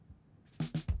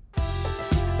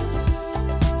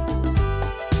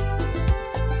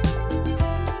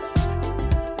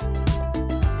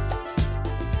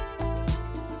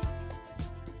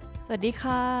วัสดี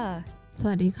ค่ะส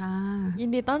วัสดีค่ะยิน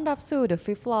ดีต้อนรับสู่ The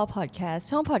Fifth Floor Podcast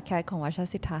ช่อง podcast ของวัชร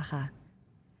ศิทธาค่ะ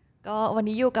ก็วัน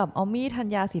นี้อยู่กับออมมี่ธัญ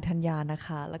ญาศรีธัญญานะค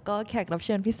ะแล้วก็แขกรับเ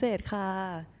ชิญพิเศษค่ะ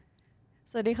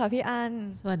สวัสดีค่ะพี่อัน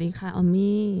สวัสดีค่ะออม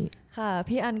มี่ค่ะ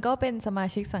พี่อันก็เป็นสมา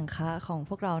ชิกสังฆะของ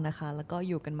พวกเรานะคะแล้วก็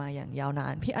อยู่กันมาอย่างยาวนา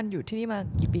นพี่อันอยู่ที่นี่มา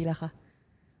กี่ปีแล้วคะ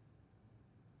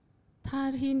ถ้า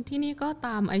ที่นี่ก็ต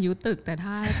ามอายุตึกแต่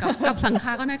ถ้ากับสังฆ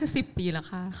าก็น่าจะ10 ปีแล้ว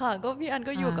ค่ะค่ะก็พี่อัน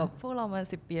ก็อยู่กับพวกเรามา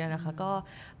10 ปีแล้วนะคะก็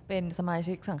เป็นสมา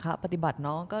ชิกสังฆะปฏิบัติเน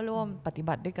าะก็ร่วมปฏิ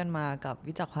บัติด้วยกันมากับ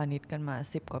วิจักรพานิชกันมา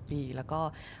10 กว่าปีแล้วก็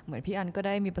เหมือนพี่อันก็ไ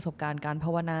ด้มีประสบการณ์การภา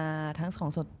วนาทั้งขอ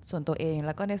งส่วนตัวเองแ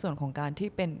ล้วก็ในส่วนของการที่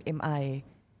เป็น MI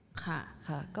ค่ะ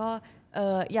ค่ะก็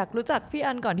อยากรู้จักพี่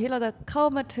อันก่อนที่เราจะเข้า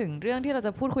มาถึงเรื่องที่เราจ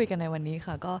ะพูดคุยกันในวันนี้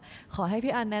ค่ะก็ขอให้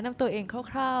พี่อันแนะนำตัวเอง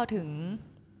คร่าวๆถึง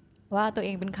ว่าตัวเอ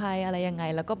งเป็นใครอะไรยังไง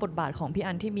แล้วก็บทบาทของพี่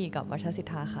อันที่มีกับวัชรศิท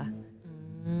ธาค่ะ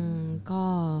ก็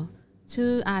ชื่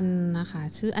ออันนะคะ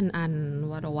ชื่ออัน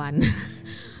วรวรรณ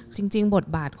จริงๆบท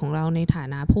บาทของเราในฐา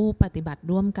นะผู้ปฏิบัติ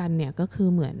ร่วมกันเนี่ยก็คือ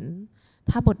เหมือน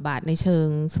ถ้าบทบาทในเชิง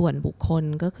ส่วนบุคคล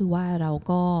ก็คือว่าเรา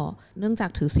ก็เนื่องจาก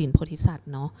ถือศีลโพธิสัตว์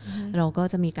เนาะเราก็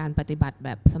จะมีการปฏิบัติแบ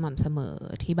บสม่ำเสมอ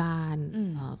ที่บ้าน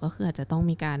ก็คืออาจจะต้อง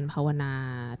มีการภาวนา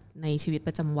ในชีวิตป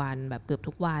ระจำวันแบบเกือบ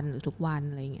ทุกวันหรือทุกวัน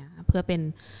อะไรเงี้ยเพื่อเป็น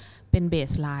เบ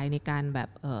สไลน์ในการแบบ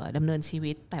ดำเนินชี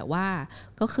วิตแต่ว่า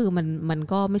ก็คือมัน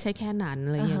ก็ไม่ใช่แค่นั้นอ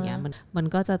ะไรอย่างเงี้ยมัน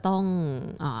ก็จะต้อง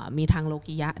มีทางโล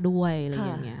กิยะด้วยอะไรอ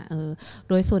ย่างเงี้ย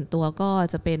โดยส่วนตัวก็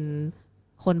จะเป็น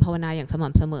คนภาวนาอย่างส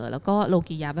ม่ำเสมอแล้วก็โล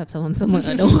กิยะแบบสม่ำเสมอ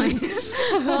ด้วย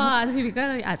ก็ชีวิตก็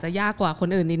เลยอาจจะยากกว่าคน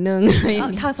อื่นนิดนึง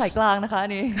ทางสายกลางนะคะ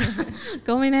นี่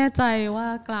ก็ไม่แน่ใจว่า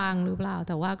กลางหรือเปล่าแ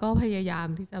ต่ว่าก็พยายาม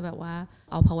ที่จะแบบว่า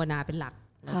เอาภาวนาเป็นหลัก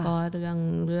แล้วก็เรื่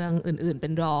องอื่นๆเป็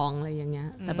นรองอะไรอย่างเงี้ย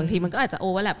แต่บางทีมันก็อาจจะโอ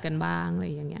เวอร์แลปกันบ้างอะไร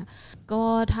อย่างเงี้ยก็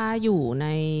ถ้าอยู่ใน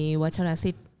วัชร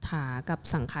ศิทธากับ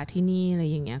สังฆะที่นี่อะไร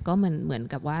อย่างเงี้ยก็เหมือน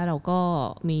กับว่าเราก็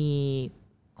มี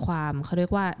ความเขาเรีย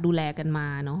กว่าดูแลกันมา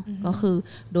เนาะก็คือ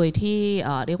โดยที่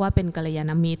เรียกว่าเป็นกัลยา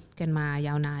ณมิตรกันมาย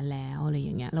าวนานแล้วอะไรอ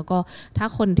ย่างเงี้ยแล้วก็ถ้า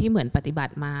คนที่เหมือนปฏิบั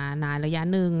ติมานานระยะ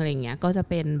นึงอะไรอย่างเงี้ยก็จะ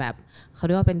เป็นแบบเขาเ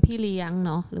รียกว่าเป็นพี่เลี้ยง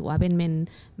เนาะหรือว่าเป็นเ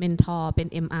มนทอร์เป็น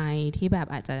MI ที่แบบ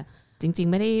อาจจะจริง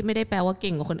ๆไม่ได้แปลว่าเ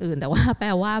ก่งกว่าคนอื่นแต่ว่าแปล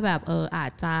ว่าแบบอา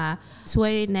จจะช่ว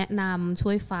ยแนะนำช่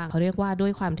วยฟังเขาเรียกว่าด้ว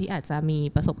ยความที่อาจจะมี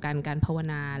ประสบการณ์การภาว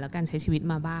นาแล้วการใช้ชีวิต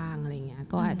มาบ้างอะไรเงี้ย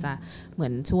ก็อาจจะเหมือ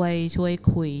นช่วย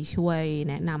คุยช่วย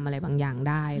แนะนำอะไรบางอย่าง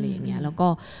ได้อะไรอย่างเงี้ยแล้วก็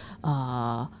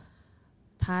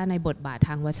ถ้าในบทบาทท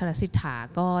างวัชรศิทธา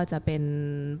ก็จะเ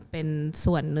ป็น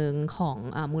ส่วนหนึ่งของ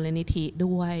มูลนิธิ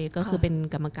ด้วยก็คือเป็น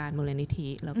กรรมการมูลนิธิ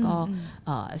แล้วก็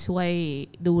ช่วย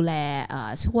ดูแล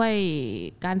ช่วย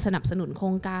การสนับสนุนโคร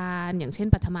งการอย่างเช่น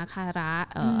ปัทมาคาระ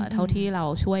เท่าที่เรา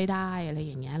ช่วยได้อะไรอ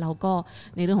ย่างเงี้ยแล้วก็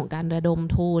ในเรื่องของการระดม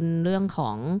ทุนเรื่องขอ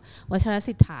งวัชร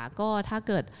ศิทธาก็ถ้า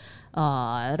เกิด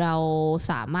เรา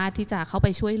สามารถที่จะเข้าไป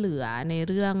ช่วยเหลือใน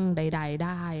เรื่องใดๆไ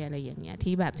ด้อะไรอย่างเงี้ย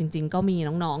ที่แบบจริงๆก็มี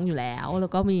น้องๆอยู่แล้วแล้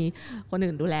วก็มีคน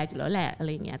อื่นดูแลอยู่แล้วแหละอะไร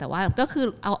อย่างเงี้ยแต่ว่าก็คือ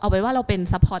เอาไปว่าเราเป็น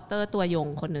ซัพพอร์เตอร์ตัวยง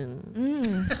คนหนึ่ง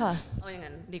ค่ะเอาอย่าง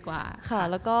นั้นดีกว่าค่ะ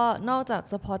แล้วก็นอกจาก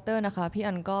ซัพพอร์เตอร์นะคะพี่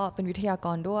อันก็เป็นวิทยาก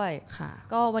รด้วยค่ะ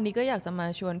ก็วันนี้ก็อยากจะมา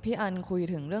ชวนพี่อันคุย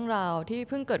ถึงเรื่องราวที่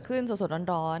เพิ่งเกิดขึ้นสด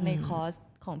ๆร้อนๆในคอร์ส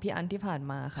ของพี่อันที่ผ่าน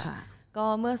มาค่ะก็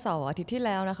เมื่อเสาร์อาทิตย์ที่แ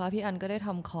ล้วนะคะพี่อันก็ได้ท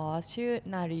ำคอร์สชื่อ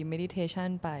Naree Meditation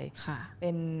ไปเป็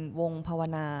นวงภาว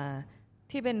นา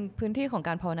ที่เป็นพื้นที่ของก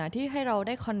ารภาวนาที่ให้เราไ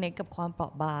ด้คอนเนคกับความเปรา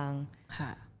ะบาง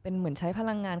เป็นเหมือนใช้พ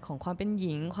ลังงานของความเป็นห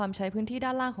ญิงความใช้พื้นที่ด้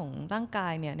านล่างของร่างกา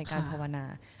ยเนี่ยในการภาวนา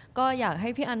ก็อยากให้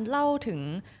พี่อันเล่าถึง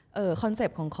คอนเซป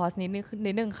ต์ของคอร์ส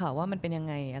นิดนึงค่ะว่ามันเป็นยัง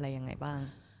ไงอะไรยังไงบ้าง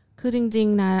คือจริง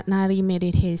ๆNaree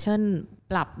Meditation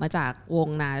ปรับมาจากวง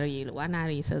นารีหรือว่านา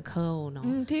รีเซอร์เคิลเนาะ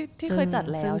ที่เคยจัด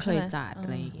แล้วซึ่งเคยจัดอะ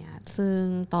ไรอย่างเงี้ยซึ่ง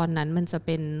ตอนนั้นมันจะเ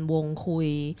ป็นวงคุย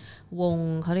วง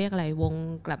เขาเรียกอะไรวง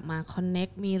กลับมาคอนเน็ก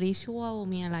มีริชวล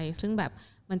มีอะไรซึ่งแบบ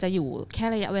มันจะอยู่แค่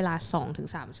ระยะเวลา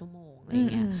 2-3 ชั่วโมงอะไร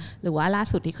เงี้ยหรือว่าล่า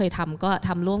สุดที่เคยทำก็ท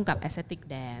ำร่วมกับ Aesthetic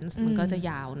Dance มันก็จะ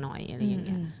ยาวหน่อยอะไรอย่างเ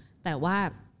งี้ยแต่ว่า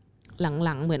ห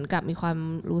ลังๆเหมือนกับมีความ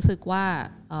รู้สึกว่า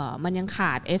มันยังข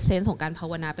าดเอเซนส์ของการภา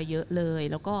วนาไปเยอะเลย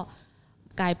แล้วก็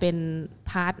กลายเป็น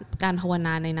พาร์ทการภาวน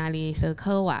าในนารีเซอร์เ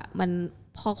คิลอ่ะมัน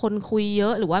พอคนคุยเยอ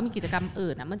ะหรือว่ามีกิจกรรม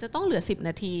อื่นอ่ะมันจะต้องเหลือ10 น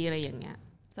าทีอะไรอย่างเงี้ย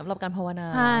สำหรับการภาวนา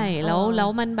ใช่แล้ว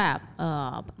มันแบบ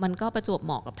มันก็ประจวบเห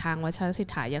มาะกับทางวัชรศิท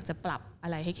ธาอยากจะปรับอะ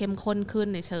ไรให้เข้มข้นขึ้น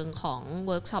ในเชิงของเ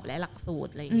วิร์กช็อปและหลักสูต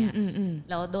รอะไรเงี้ย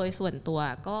แล้วโดยส่วนตัว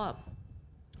ก็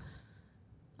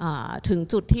ถึง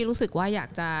จุดที่รู้สึกว่าอยาก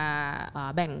จะ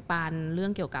แบ่งปันเรื่อ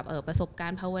งเกี่ยวกับประสบกา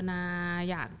รณ์ภาวนา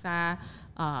อยากจะ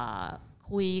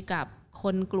คุยกับค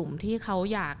นกลุ่มที่เขา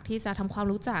อยากที่จะทำความ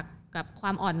รู้จักกับคว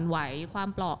ามอ่อนไหวความ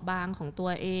เปราะบางของตัว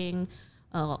เอง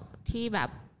ที่แบบ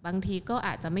บางทีก็อ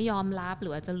าจจะไม่ยอมรับหรื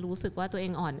ออาจจะรู้สึกว่าตัวเอ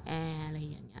งอ่อนแออะไร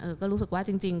อย่างเงี้ยก็รู้สึกว่า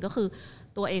จริงๆก็คือ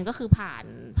ตัวเองก็คือ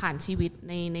ผ่านชีวิต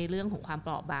ในเรื่องของความเป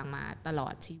ราะบางมาตลอ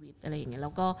ดชีวิตอะไรอย่างเงี้ยแล้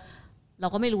วก็เรา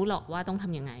ก็ไม่รู้หรอกว่าต้องท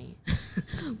ำยังไง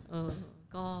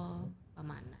ก็ประ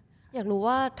มาณนั้นอยากรู้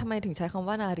ว่าทำไมถึงใช้คำ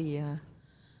ว่านารีคะ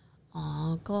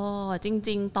ก็จ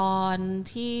ริงๆตอน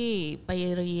ที่ไป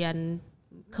เรียน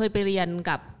เคยไปเรียน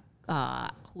กับ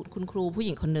คุณครูผู้ห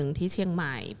ญิงคนหนึ่งที่เชียงให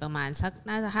ม่ประมาณสัก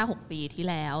น่าจะ 5-6 ปีที่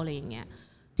แล้วอะไรอย่างเงี้ย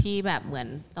ที่แบบเหมือน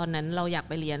ตอนนั้นเราอยาก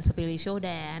ไปเรียน spiritual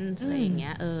dance อะไรอย่างเงี้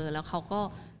ยแล้วเขาก็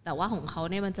แต่ว่าของเขา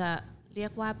เนี่ยมันจะเรีย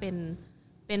กว่าเป็น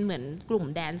เหมือนกลุ่ม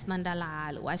แดนซ์มันดารา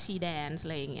หรือว่าชีแดนซ์อะ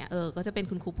ไรอย่างเงี้ยก็จะเป็น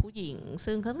คุณครูผู้หญิง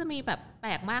ซึ่งเขาจะมีแบบแป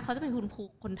ลกมากเขาจะเป็นคุณครู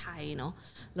คนไทยเนาะ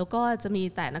แล้วก็จะมี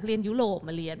แต่นักเรียนยุโรปม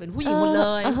าเรียนเป็นผู้หญิงหมดเล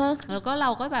ยแล้วก็เรา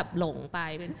ก็แบบหลงไป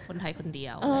เป็นคนไทยคนเดี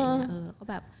ยวอะไรอย่างเงี้ยแล้วก็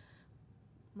แบบ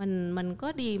มันก็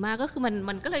ดีมากก็คือ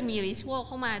มันก็เลยมีริชวลเ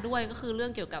ข้ามาด้วยก็คือเรื่อ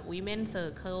งเกี่ยวกับ women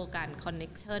circle การ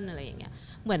connection อะไรอย่างเงี้ย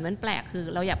เหมือนมันแปลกคือ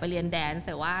เราอยากไปเรียนแดนซ์แ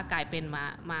ต่ว่ากลายเป็น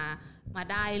มา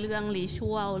ได้เรื่องริช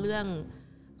วลเรื่อง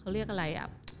เขาเรียกอะไรอ่ะ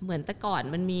เหมือนแต่ก่อน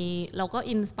มันมีเราก็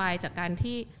อินสไปร์จากการ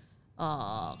ที่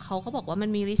เขาบอกว่ามัน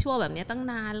มีริชวลแบบนี้ตั้ง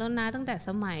นานแล้วนะตั้งแต่ส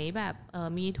มัยแบบ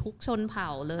มีทุกชนเผ่า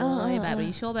เลยแบบ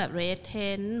ริชวลแบบเรดเท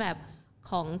นแบบ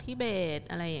ของทิเบต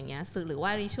อะไรอย่างเงี้ยหรือว่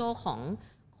าริชวลของ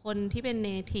คนที่เป็นเน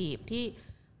ทีฟที่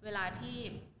เวลาที่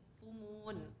ฟู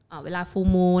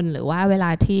มูนหรือว่าเวล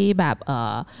าที่แบบ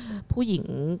ผู้หญิง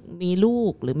มีลู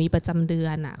กหรือมีประจำเดือ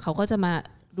นอ่ะเขาก็จะมา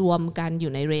รวมกันอ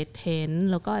ยู่ในเรดเทน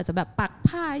แล้วก็อาจจะแบบปัก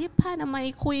ผ้าเย็บผ้าอนามัย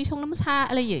คุยชงน้ำชา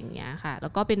อะไรอย่างเงี้ยค่ะแล้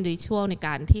วก็เป็นริชวลในก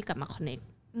ารที่กลับมาคอนเนค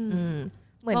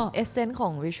เหมือนเอเซนส์ขอ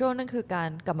งริชวลนั่นคือการ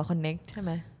กลับมาคอนเนคใช่ไห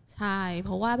มใช่เพ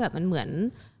ราะว่าแบบมันเหมือน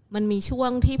มันมีช่ว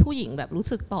งที่ผู้หญิงแบบรู้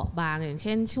สึกเปราะบางอย่างเ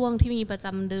ช่นช่วงที่มีประจ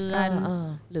ำเดือน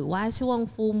หรือว่าช่วง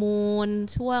ฟูมูน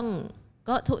ช่วง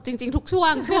ก็จริงๆทุกช่ว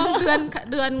งเ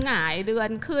ดือนหงายเดือน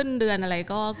ขึ้นเดือนอะไร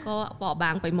ก็เปราะบ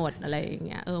างไปหมดอะไรอย่างเ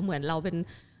งี้ยเหมือนเราเป็น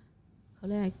เขา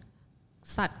เรียก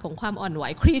สัตว์ของความอ่อนไหว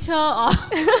creature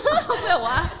แบบ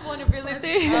ว่า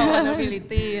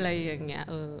vulnerability อะไรอย่างเงี้ย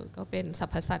ก็เป็นสร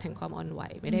รพสัตว์แห่งความอ่อนไหว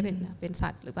ไม่ได้เป็นสั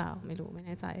ตว์หรือเปล่าไม่รู้ไม่แ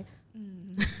น่ใจ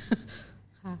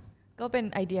ค่ะก็เป็น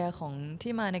ไอเดียของ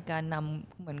ที่มาในการน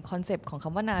ำเหมือนคอนเซปต์ของค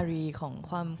ำว่านารีของ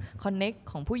ความคอนเน็ก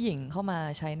ของผู้หญิงเข้ามา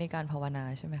ใช้ในการภาวนา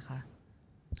ใช่ไหมคะ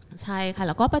ใช่ค่ะแ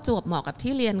ล้วก็ประจวบเหมาะกับ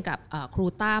ที่เรียนกับครู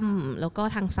ตั้มแล้วก็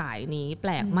ทางสายนี้แป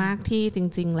ลกมากที่จ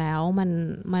ริงๆแล้ว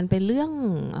มันเป็นเรื่อง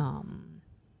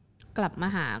กลับมา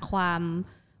หาความ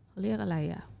เขาเรียกอะไร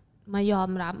อะมายอม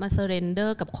รับมา surrender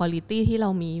กับ quality ที่เรา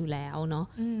มีอยู่แล้วเนาะ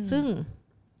ซึ่ง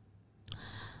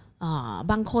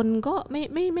บางคนก็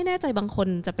ไม่แน่ใจบางคน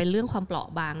จะเป็นเรื่องความเปราะ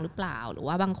บางหรือเปล่าหรือ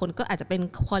ว่าบางคนก็อาจจะเป็น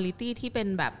quality ที่เป็น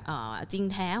แบบจริง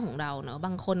แท้ของเราเนาะบ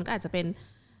างคนก็อาจจะเป็น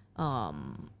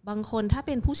บางคนถ้าเ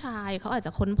ป็นผู้ชายเขาอาจจ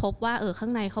ะค้นพบว่าข้า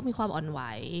งในเขามีความอ่อนไหว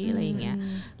อะไรอย่างเงี้ย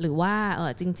หรือว่า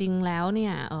จริงๆแล้วเนี่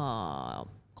ย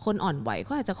คนอ่อนไหว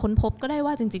ก็อาจจะค้นพบก็ได้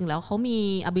ว่าจริงๆแล้วเขามี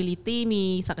ability มี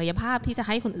ศักยภาพที่จะใ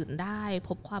ห้คนอื่นได้พ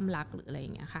บความรักหรืออะไรอย่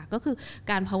างเงี้ยค่ะก็คือ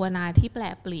การภาวนาที่แปล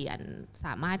เปลี่ยนส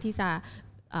ามารถที่จะ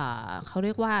เขาเ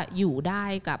รียกว่าอยู่ได้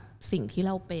กับสิ่งที่เ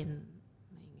ราเป็นอ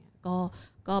ะไรอย่างเงี้ย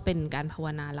ก็เป็นการภาว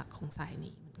นาหลักของสาย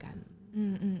นี้เหมือนกัน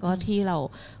ก็ที่เรา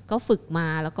ก็ฝึกมา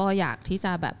แล้วก็อยากที่จ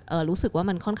ะแบบรู้สึกว่า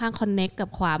มันค่อนข้างคอนเนคกับ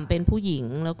ความเป็นผู้หญิง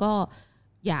แล้วก็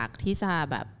อยากที่จะ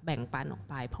แบบแบ่งปันออก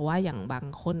ไปเพราะว่าอย่างบาง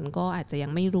คนก็อาจจะยั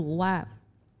งไม่รู้ว่า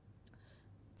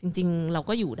จริงๆเรา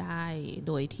ก็อยู่ได้โ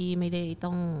ดยที่ไม่ได้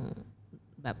ต้อง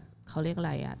แบบเขาเรียกอะ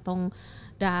ไรอะต้อง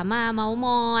ดราม่าเมาม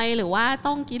อยหรือว่า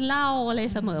ต้องกินเหล้าอะไร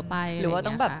เสมอไปหรือว่า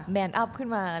ต้องแบบแมนอัพขึ้น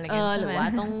มาอะไรอย่างเงี้ยหรือว่า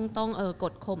ต้องก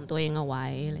ดข่มตัวเองเอาไว้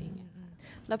อะไรอย่างเงี้ย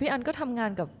แล้วพี่อันก็ทำงา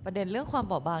นกับประเด็นเรื่องความเ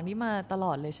ปราะบางนี่มาตล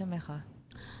อดเลยใช่ไหมคะ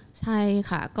ใช่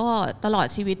ค่ะก็ตลอด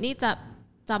ชีวิตนี่จะ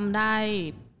จำได้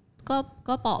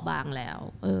ก็เปราะบางแล้ว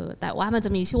แต่ว่ามันจะ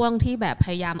มีช่วงที่แบบพ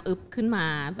ยายามอึบขึ้นมา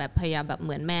แบบพยายามแบบเห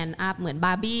มือนแมนอัพเหมือนบ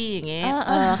าร์บี้อย่างเงี้ย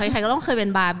ใครๆก็ต้องเคยเป็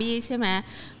นบาร์บี้ใช่ไหม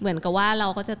เหมือนกับว่าเรา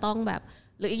ก็จะต้องแบบ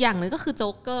หรืออีกอย่างนึงก็คือโจ๊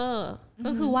กเกอร์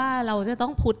ก็คือว่าเราจะต้อ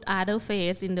ง put other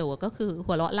face in the world ก็คือ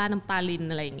หัวเราะล่าน้ำตาลิน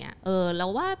อะไรอย่างเงี้ยเรา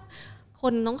ว่าค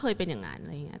นต้องเคยเป็นอย่างนั้นอะ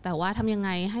ไรเงี้ยแต่ว่าทำยังไง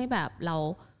ให้แบบเ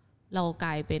รากล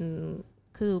ายเป็น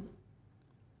คือ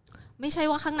ไม่ใช่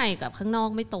ว่าข้างในกับข้างนอก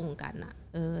ไม่ตรงกันอะ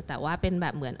แต่ว่าเป็นแบ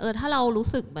บเหมือนถ้าเรารู้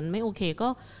สึกมันไม่โอเค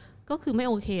ก็คือไม่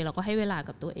โอเคเราก็ให้เวลา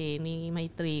กับตัวเองมีไม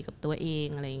ตรีกับตัวเอง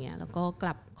อะไรเงี้ยแล้วก็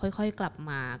ค่อยๆกลับ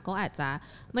มาก็อาจจะ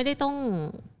ไม่ได้ต้อง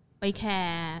ไปแค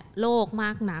ร์โลกม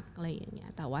ากนักอะไรอย่างเงี้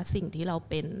ยแต่ว่าสิ่งที่เรา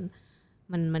เป็น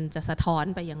มันจะสะท้อน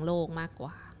ไปยังโลกมากก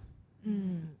ว่า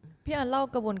พี่อันเล่า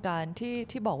กระบวนการ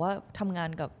ที่บอกว่าทำงาน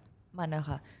กับมันนะ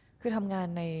คะคือทำงาน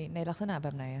ในลักษณะแบ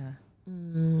บไหนคะ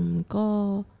ก็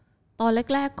ตอน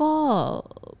แรกๆ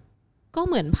ก็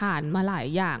เหมือนผ่านมาหลาย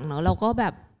อย่างเนาะเราก็แบ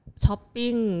บ ช้อป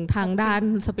ปิ้งทางด้าน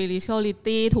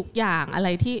spirituality ทุกอย่างอะไร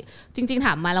ที่จริงๆถ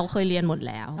ามมาเราเคยเรียนหมด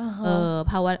แล้ว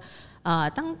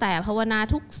ตั้งแต่ภาวนา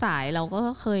ทุกสายเราก็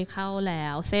เคยเข้าแล้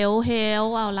วเซลฟ์เฮล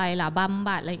ท์อะไรล่ะบำ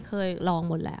บัดอะไรเคยลอง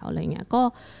หมดแล้วอะไรเงี้ย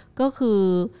ก็คือ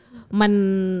มัน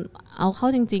เอาเข้า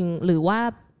จริงๆหรือว่า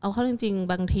เอาเข้าจริง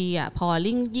ๆบางทีอ่ะพอ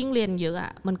ยิ่งเรียนเยอะอ่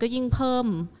ะมันก็ยิ่งเพิ่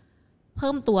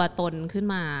มตัวตนขึ้น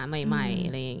มาใหม่ๆอ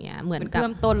ะไรอย่างเงี้ยเหมือนกับเพิ่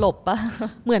มตัวหลบป่ะ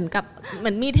เหมื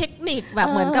อนมีเทคนิคแบบ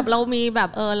เหมือนกับเรามีแบบ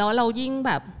แล้วเรายิ่งแ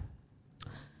บบ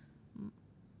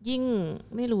ยิ่ง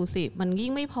ไม่รู้สิมันยิ่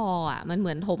งไม่พออ่ะมันเห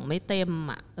มือนถมไม่เต็ม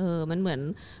อ่ะมันเหมือ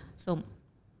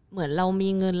นเรามี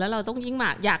เงินแล้วเราต้องยิ่ง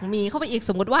อยากมีเข้าไปอีก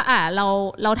สมมติว่าเ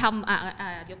ราท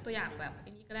ำยกตัวอย่างแบบ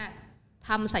นี้ก็ได้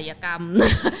ทำศัลยกรรม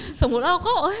สมมุติเรา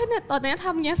ก็เนี่ยตอนนี้ท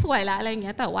ำเงี้ยสวยแล้วอะไรเ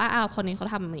งี้ยแต่ว่าคนนี้เขา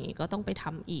ทำอย่างนี้ก็ต้องไปท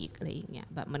ำอีกอะไรอย่างเงี้ย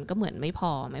แบบมันก็เหมือนไม่พ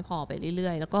อไปเรื่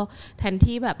อยๆแล้วก็แทน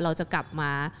ที่แบบเราจะกลับม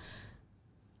า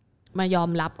ยอ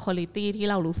มรับควอลิตี้ที่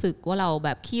เรารู้สึกว่าเราแบ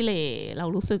บขี้เหร่เรา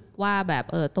รู้สึกว่าแบบ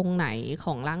ตรงไหนข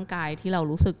องร่างกายที่เรา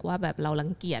รู้สึกว่าแบบเรารั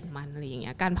งเกียจมันอะไรอย่างเ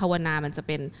งี้ยการภาวนามันจะเ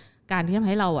ป็นการที่ทำใ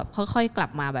ห้เราแบบค่อยๆกลั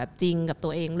บมาแบบจริงกับตั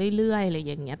วเองเรื่อยๆอะไร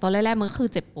อย่างเงี้ยตอนแรกๆมันก็คือ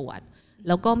เจ็บปวดแ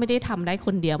ล้วก็ไม่ได้ทำได้ค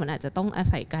นเดียวมันอาจจะต้องอา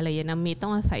ศัยกัลยาณมิตรต้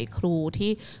องอาศัยครู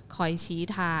ที่คอยชี้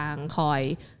ทางคอย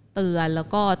เตือนแล้ว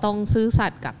ก็ต้องซื่อสั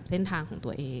ตย์กับเส้นทางของตั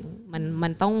วเองมั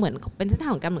นต้องเหมือนเป็นเส้นทา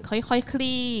งของการเหมือนค่อยๆค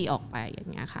ลี่ออกไปอย่า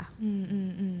งเงี้ยค่ะ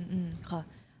ค่ะ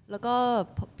แล้วก็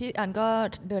พี่อันก็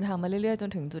เดินทางมาเรื่อยๆจน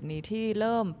ถึงจุดนี้ที่เ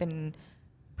ริ่มเป็น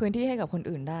พื้นที่ให้กับคน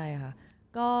อื่นได้ค่ะ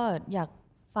ก็อยาก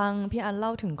ฟังพี่อันเล่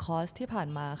าถึงคอร์สที่ผ่าน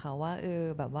มาค่ะว่า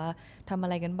แบบว่าทำอะ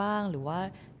ไรกันบ้างหรือว่า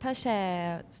ถ้าแช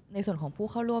ร์ในส่วนของผู้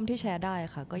เข้าร่วมที่แชร์ได้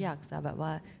ค่ะก็อยากจะแบบว่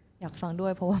าอยากฟังด้ว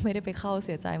ยเพราะว่าไม่ได้ไปเข้าเ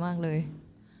สียใจมากเลย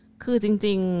คือจ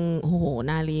ริงๆโอ้โห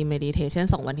นารีเมดิเทชัน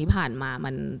2 วันที่ผ่านมา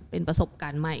มันเป็นประสบกา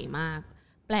รณ์ใหม่มาก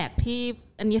แปลกที่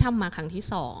อันนี้ทำมาครั้งที่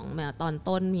2มาตอน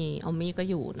ต้นมีออมมี่ก็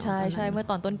อยู่เนาะใช่เมื่อ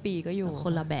ตอนต้นปีก็อยู่ค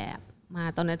นละแบบมา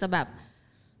ตอนนั้นจะแบบ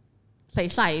ใ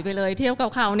สๆไปเลยเทียบกับ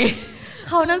เขานี่เ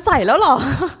ขานั้นใส่แล้วหรอ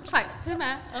ใส่ใช่ไหม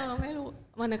ไม่รู้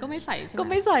วันนั้นก็ไม่ใส่ใช่ไหมก็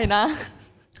ไม่ใส่นะ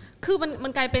คือมั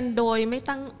นกลายเป็นโดยไม่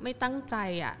ตั้งใจ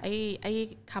อ่ะไอ้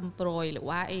คำโปรยหรือ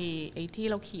ว่าไอ้ที่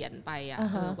เราเขียนไปอ่ะ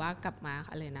ว่ากลับมา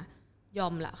อะไรนะยอ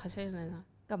มละเขาใช่ไหมนะ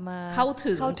กลับมาเข้า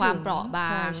ถึงความเปราะบา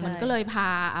งมันก็เลยพา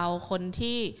เอาคน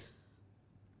ที่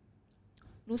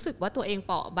รู้สึกว่าตัวเองเ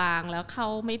ปราะบางแล้วเข้า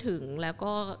ไม่ถึงแล้ว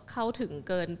ก็เข้าถึง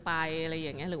เกินไปอะไรอ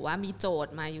ย่างเงี้ยหรือว่ามีโจท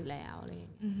ย์มาอยู่แล้วอะไร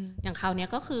อย่างคราวนี้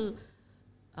ก็คือ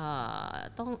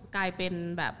ต้องกลายเป็น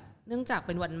แบบเนื่องจากเ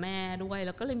ป็นวันแม่ด้วยแ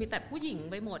ล้วก็เลยมีแต่ผู้หญิง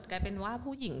ไปหมดกลายเป็นว่า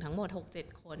ผู้หญิงทั้งหมด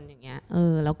 6-7 คนอย่างเงี้ย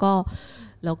แล้ว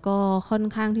ก็ค่อน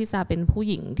ข้างที่จะเป็นผู้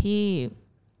หญิงที่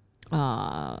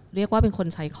เรียกว่าเป็นคน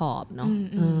ชายขอบเนาะ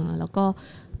แล้วก็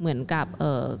เหมือนกับ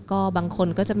ก็บางคน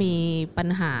ก็จะมีปัญ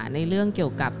หาในเรื่องเกี่ย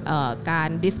วกับการ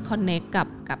disconnect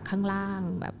กับข้างล่าง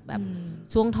แบบ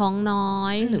ช่วงท้องน้อ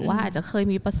ยหรือว่าอาจจะเคย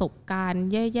มีประสบการณ์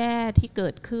แย่ๆที่เกิ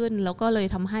ดขึ้นแล้วก็เลย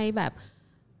ทำให้แบบ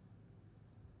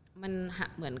มัน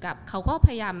เหมือนกับเขาก็พ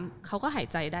ยายามเขาก็หาย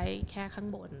ใจได้แค่ข้าง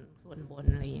บนส่วนบน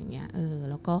อะไรอย่างเงี้ย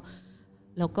แล้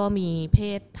วก็มีเพ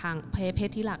ศ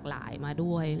ที่หลากหลายมา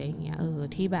ด้วยอะไรอย่างเงี้ย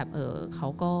ที่แบบเขา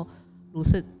ก็รู้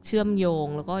สึกเชื่อมโยง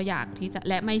แล้วก็อยากที่จะ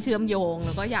และไม่เชื่อมโยงแ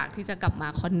ล้วก็อยากที่จะกลับมา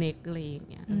คอนเนคอะไรอย่าง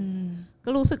เงี้ยก็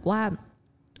รู้สึกว่า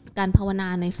การภาวนา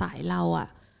ในสายเราอ่ะ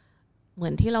เหมื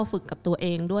อนที่เราฝึกกับตัวเอ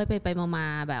งด้วยไปมา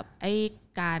แบบไอ้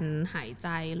การหายใจ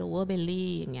lower belly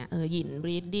อย่างเงี้ยหยิน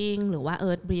breathing หรือว่า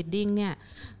earth breathing เนี่ย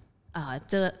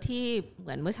เจอที่เห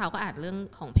มือนเมื่อเช้าก็อ่านเรื่อง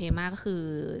ของเพมาก็คือ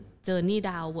journey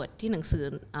downward ที่หนังสือ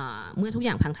เมื่อทุกอ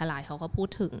ย่างพังทลายเขาก็พูด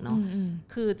ถึงเนาะ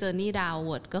คือ journey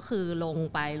downward ก็คือลง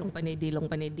ไปในดิ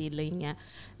นอะไรอย่างเงี้ย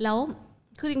แล้ว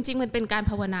คือจริงๆมันเป็นการ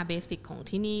ภาวนาเบสิกของ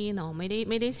ที่นี่เนาะไม่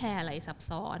ได้แชร์อะไรซับ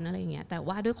ซ้อนอะไรเงี้ยแต่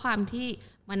ว่าด้วยความที่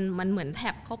มันเหมือนแ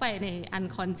ท็บเข้าไปใน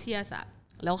unconscious อะ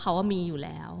แล้วเขาว่ามีอยู่แ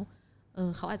ล้ว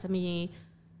เขาอาจจะ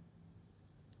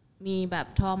มีแบบ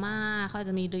ทรอมาเขาอาจ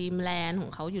จะมีดรีมแลนด์ขอ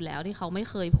งเขาอยู่แล้วที่เขาไม่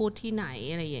เคยพูดที่ไหน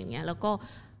อะไรอย่างเงี้ยแล้วก็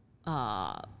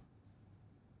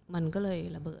มันก็เลย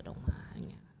ระเบิดออกมาอย่าง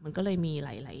เงี้ยมันก็เลยมีห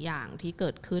ลายๆอย่างที่เกิ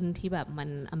ดขึ้นที่แบบมัน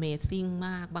Amazing ม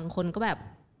ากบางคนก็แบบ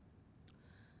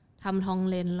ทำทอง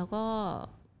เลนแล้ว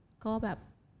ก็แบบ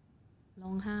ร้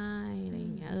องไห้อะไรอย่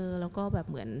างเงี้ยแล้วก็แบบ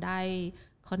เหมือนได้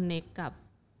คอนเนคกับ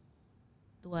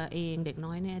ตัวเองเด็ก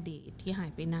น้อยในอดีตที่หา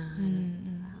ยไปนาน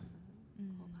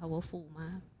powerful ม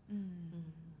าก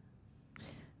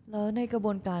แล้วในกระบ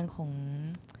วนการของ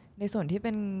ในส่วนที่เ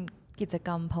ป็นกิจก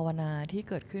รรมภาวนาที่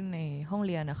เกิดขึ้นในห้องเ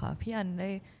รียนนะคะพี่อันได้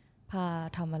พา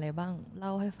ทำอะไรบ้างเล่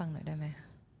าให้ฟังหน่อยได้ไหม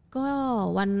ก็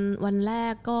วันแร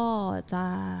กก็จะ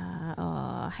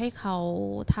ให้เขา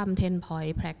ทำ10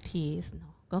 point practice เนา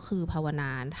ะ ก็คือภาวนา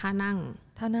ท่านั่ง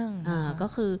ก็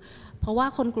คือเพราะว่า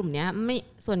คนกลุ่มนี้ไม่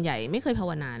ส่วนใหญ่ไม่เคยภา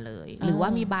วนาเลยหรือว่า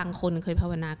มีบางคนเคยภา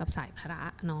วนากับสายพระ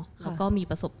เนาะแล้วก็มี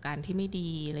ประสบการณ์ที่ไม่ดี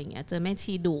อะไรเงี้ยเจอแม่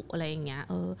ชีดุอะไรอย่างเงี้ย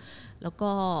แล้ว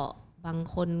ก็บาง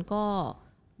คนก็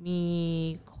มี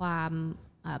ความ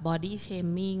body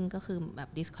shaming ก็คือแบบ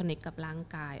disconnect กับร่าง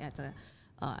กายอาจจะ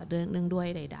เรื่องด้วย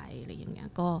ใดๆอะไรอย่างเงี้ย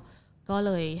ก็เ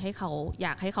ลยให้เขาอย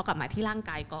ากให้เขากลับมาที่ร่าง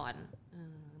กายก่อน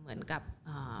เหมือนกับ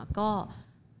ก็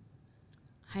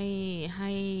ใ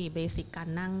ห้เบสิกการ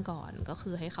นั่งก่อนก็คื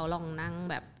อให้เขาลองนั่ง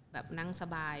แบบนั่งส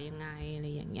บายยังไงอะไร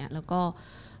อย่างเงี้ยแล้วก็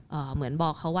เหมือนบอ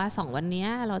กเขาว่า2วันนี้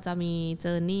เราจะมีเจ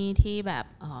อร์นี่ที่แบบ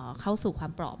เข้าสู่ควา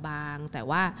มเปราะบางแต่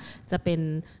ว่าจะเป็น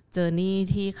เจอร์นี่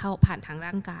ที่เข้าผ่านทาง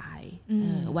ร่างกาย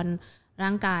วันร่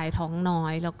างกายท้องน้อ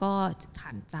ยแล้วก็ฐ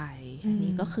านใจอัน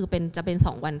นี้ก็คือจะเป็น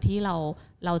2วันที่เ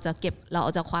ราจะเก็บเราเอ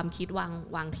าจากความคิด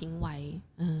วางทิ้งไว้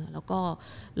แล้วก็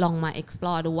ลองมา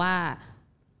explore ดูว่า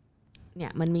เนี่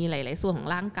ยมันมีหลายๆส่วนของ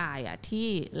ร่างกายอ่ะที่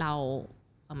เรา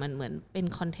มันเหมือนเป็น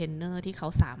คอนเทนเนอร์ที่เขา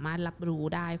สามารถรับรู้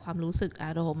ได้ความรู้สึกอ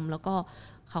ารมณ์แล้วก็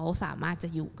เขาสามารถจะ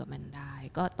อยู่กับมันได้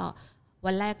ก็ต่อ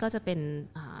วันแรกก็จะเป็น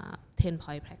10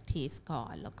 point practice ก่อ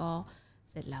นแล้วก็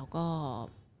เสร็จแล้วก็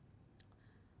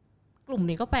กลุ่ม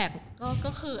นี้ก็แปลก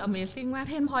ก็คือ amazing มาก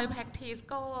10 point practice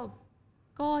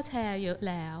ก็แชร์เยอะ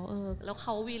แล้วแล้วเข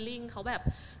า willing เขาแบบ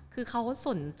คือเขาส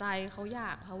นใจเขาอย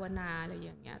ากภาวนาอะไรอ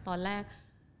ย่างเงี้ยตอนแรก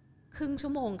ครึ่งชั่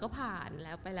วโมงก็ผ่านแ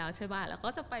ล้วไปแล้วใช่ป่ะแล้วก็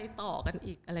จะไปต่อกัน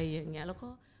อีกอะไรอย่างเงี้ยแล้วก็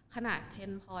ขนาด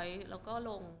10 point แล้วก็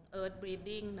ลง earth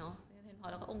breathing เนาะ10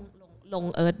 point แล้วก็ลง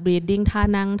earth breathing ท่า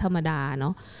นั่งธรรมดาเนา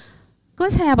ะก็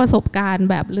แชร์ประสบการณ์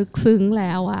แบบลึกซึ้งแ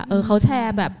ล้วอะเขาแช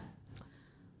ร์แบบ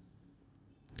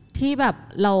ที่แบบ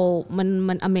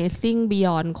มัน amazing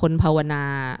beyond คนภาวนา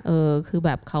คือแ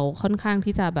บบเขาค่อนข้าง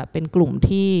ที่จะแบบเป็นกลุ่ม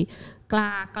ที่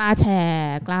กล้าแช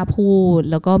ร์กล้าพูด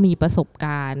แล้วก็มีประสบก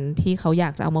ารณ์ที่เขาอยา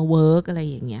กจะเอามาเวิร์กอะไร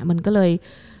อย่างเงี้ยมันก็เลย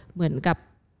เหมือนกับ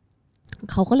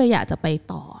เขาก็เลยอยากจะไป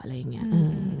ต่ออะไรอย่างเงี้ย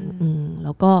แ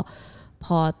ล้วก็พ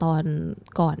อตอน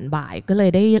ก่อนบ่ายก็เล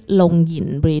ยได้ลงหยิน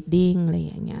breathing อะไรอ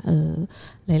ย่างเงี้ย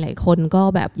หลายๆคนก็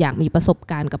แบบอยากมีประสบ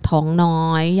การณ์กับท้องน้อ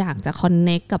ยอยากจะ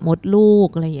connect กับมดลูก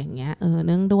อะไรอย่างเงี้ยเ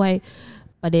นื่องด้วย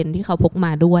ประเด็นที่เขาพกม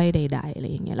าด้วยใดๆอะไร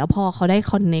อย่างเงี้ยแล้วพอเขาได้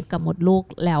connect กับมดลูก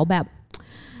แล้วแบบ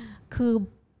คือ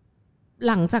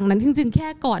หลังจากนั้นจริงๆแค่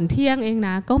ก่อนเที่ยงเองน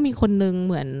ะก็มีคนนึงเ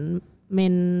หมือนเม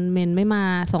นไม่มา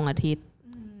2 อาทิตย์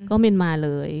ก็เมนมาเล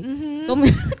ย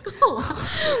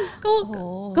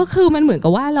ก็คือมันเหมือนกั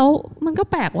บว่าแล้วมันก็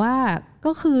แปลกว่า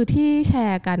ก็คือที่แช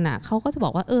ร์กันอ่ะเขาก็จะบอ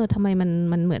กว่าทำไม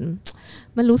มันเหมือน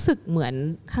มันรู้สึกเหมือน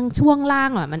ข้างช่วงล่า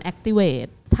งอ่ะมัน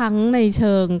activate ทั้งในเ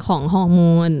ชิงของฮอร์โม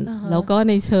นแล้วก็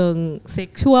ในเชิงเซ็ก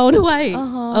ชวลด้วย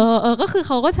ก็คือเ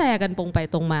ขาก็แชร์กันตรงไป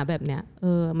ตรงมาแบบเนี้ย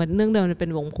มันเนื่องเดิมมันเป็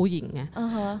นวงผู้หญิงไง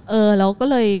เราก็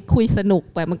เลยคุยสนุก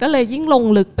ไปมันก็เลยยิ่งลง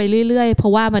ลึกไปเรื่อยๆเพรา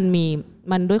ะว่า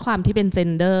มันด้วยความที่เป็นเจ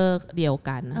นเดอร์เดียว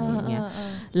กันอะไรอย่างเงี้ย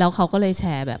แล้วเขาก็เลยแช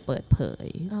ร์แบบเปิดเผย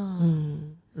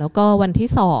แล้วก็วันที่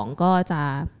2ก็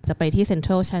จะไปที่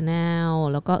Central Channel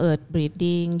แล้วก็ Earth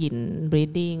Breathing หยิน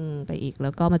Breathing ไปอีกแล้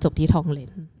วก็มาจบที่ทองเหล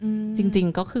นจริง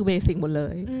ๆก็คือเบสิกหมดเล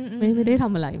ยไม่ได้ท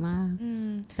ำอะไรมาก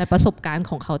แต่ประสบการณ์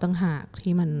ของเขาตั้งหาก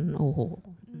ที่มันโอ้โห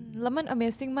แล้วมัน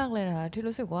Amazing มากเลยนะคะที่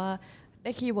รู้สึกว่าไ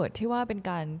ด้คีย์เวิร์ดที่ว่าเป็น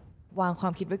การวางควา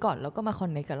มคิดไว้ก่อนแล้วก็มาคอ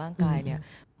นเนคกับร่างกายเนี่ย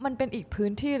มันเป็นอีกพื้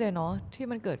นที่เลยเนาะที่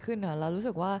มันเกิดขึ้นนะเรารู้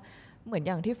สึกว่าเหมือนอ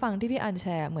ย่างที่ฟังที่พี่อันแช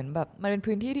ร์เหมือนแบบมันเป็น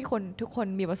พื้นที่ที่ทุกคน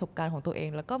มีประสบการณ์ของตัวเอง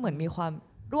แล้วก็เหมือนมีความ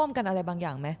ร่วมกันอะไรบางอย่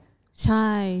างไหมใ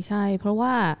ช่เพราะว่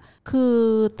าคือ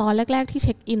ตอนแรกๆที่เ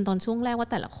ช็คอินตอนช่วงแรกว่า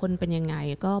แต่ละคนเป็นยังไง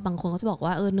ก็บางคนก็จะบอกว่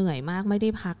าเหนื่อยมากไม่ได้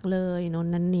พักเลยโน่น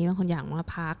นั้นนี้บางคนอยากมา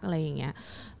พักอะไรอย่างเงี้ย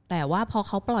แต่ว่าพอเ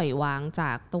ขาปล่อยวางจ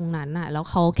ากตรงนั้นน่ะแล้ว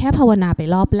เขาแค่ภาวนาไป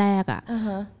รอบแรกอ่ะ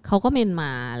เขาก็เมนม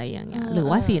าอะไรอย่างเงี้ยหรือ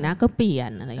ว่าสีหน้าก็เปลี่ย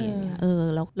นอะไรอย่างเงี้ย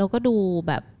เราก็ดู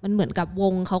แบบมันเหมือนกับว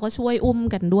งเขาก็ช่วยอุ้ม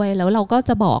กันด้วยแล้วเราก็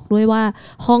จะบอกด้วยว่า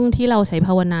ห้องที่เราใช้ภ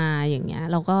าวนาอย่างเงี้ย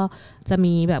เราก็จะ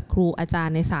มีแบบครูอาจาร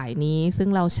ย์ในสายนี้ซึ่ง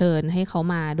เราเชิญให้เขา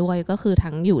มาด้วยก็คือ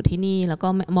ทั้งอยู่ที่นี่แล้วก็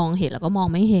มองเห็นแล้วก็มอง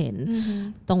ไม่เห็น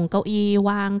ตรงเก้าอี้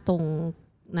ว่างตรง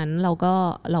นั้นเรา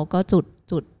ก็จุ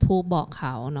ดธูปบอกเข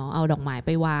าเนาะเอาดอกไม้ไป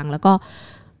วางแล้วก็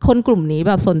คนกลุ่มนี้แ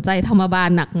บบสนใจธรรมบาล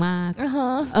หนักมาก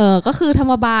ก็คือธร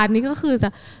รมบาลนี่ก็คือ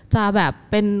จะแบบ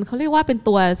เป็นเขาเรียกว่าเป็น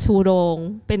ตัวชูโรง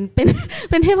เ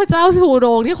ป็นเทพเจ้าชูโร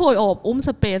งที่โคยโอบอุ้มส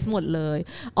เปซหมดเลย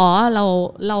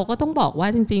เราก็ต้องบอกว่า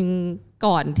จริงๆ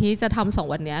ก่อนที่จะทำ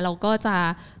2 วันนี้เราก็จะ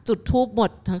จุดธูปหม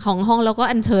ดทั้งของห้องแล้วก็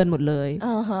อัญเชิญหมดเลย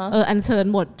อัญเชิญ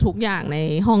หมดทุกอย่างใน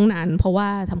ห้องนั้นเพราะว่า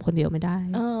ทำคนเดียวไม่ได้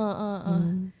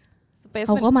เ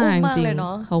ขาก็มาจริง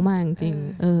เขามาจริง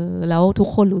แล้วทุก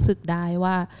คนรู้สึกได้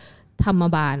ว่า ธรรม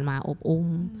บาลมาอบอุ้ม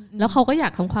แล้วเขาก็อยา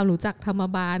กทำความรู้จักธรรม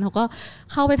บาลเขาก็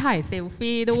เข้าไปถ่ายเซล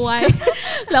ฟี่ด้วย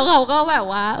แล้วเขาก็แบบ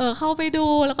ว่าเข้าไปดู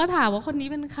แล้วก็ถามว่าคนนี้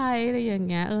เป็นใครอะไรอย่าง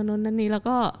เงี้ยนู้นนั่นนี่แล้ว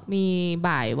ก็มี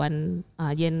บ่ายวัน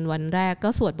เย็นวันแรกก็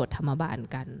สวดบทธรรมบาล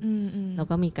กันแล้ว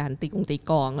ก็มีการตี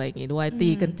กลองอะไรอย่างงี้ด้วยตี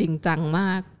กันจริงจังม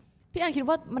ากพี่อันคิด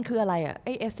ว่ามันคืออะไรอ่ะไอ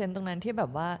เอเซนตรงนั้นที่แบ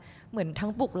บว่าเหมือนทั้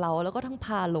งปลุกเราแล้วก็ทั้งพ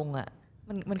าลงอ่ะ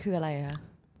มันคืออะไรคะ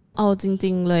เอาจ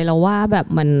ริงๆเลยเราว่าแบบ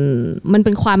มันเ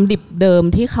ป็นความดิบเดิม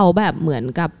ที่เขาแบบเหมือน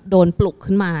กับโดนปลุก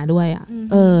ขึ้นมาด้วยอ่ะ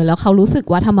แล้วเขารู้สึก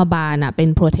ว่าธรรมบาลอ่ะเป็น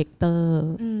โปรเทคเตอร์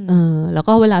แล้ว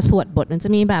ก็เวลาสวดบทมันจะ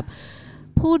มีแบบ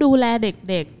ผู้ดูแลเ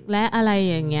ด็กๆและอะไร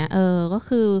อย่างเงี้ยก็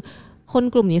คือคน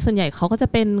กลุ่มนี้ส่วนใหญ่เขาก็จะ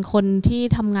เป็นคนที่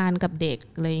ทำงานกับเด็ก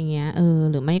อะไรอย่างเงี้ย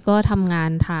หรือไม่ก็ทำงา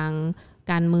นทาง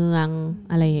การเมือง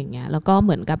อะไรอย่างเงี้ยแล้วก็เห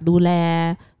มือนกับดูแล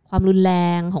ความรุนแร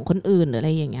งของคนอื่นหรืออะไ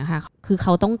รอย่างเงี้ยค่ะคือเข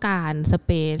าต้องการสเ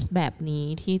ปซแบบนี้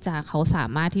ที่จะเขาสา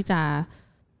มารถที่จะ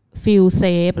feel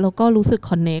safe แล้วก็รู้สึก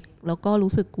connect แล้วก็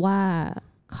รู้สึกว่า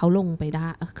เขาลงไปได้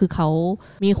คือเขา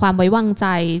มีความไว้วางใจ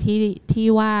ที่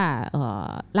ว่า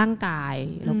ร่างกาย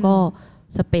แล้วก็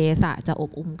สเปซจะอ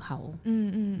บอุ้มเขา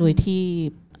โดยที่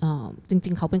จ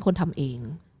ริงๆเขาเป็นคนทำเอง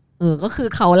ก็คือ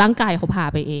เขาร่างกายเขาพา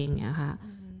ไปเองเนี่ยค่ะ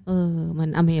มัน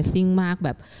Amazing มากแ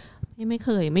บบไม่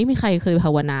มีใครเคยภา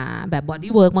วนาแบบ body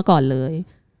work มาก่อนเลย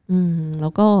แล้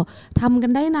วก็ทำกั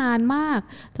นได้นานมาก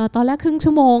ตอนแรกครึ่ง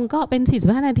ชั่วโมงก็เป็น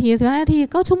45นาที15นาที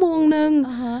ก็ชั่วโมงนึง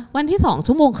วันที่2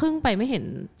ชั่วโมงครึ่งไปไม่เห็น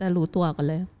จะรู้ตัวกัน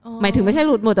เลยหมายถึงไม่ใช่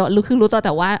รู้หมดคือรู้ตัวแ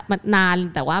ต่ว่ามันนาน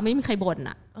แต่ว่าไม่มีใครบ่น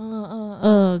อ่ะ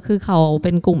คือเขาเ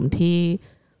ป็นกลุ่มที่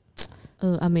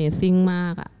Amazing มา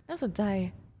กอ่ะน่าสนใจ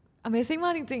Amazing ม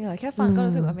ากจริงๆค่ะแค่ฟังก็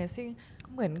รู้สึก Amazing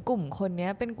เหมือนกลุ่มคนนี้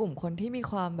เป็นกลุ่มคนที่มี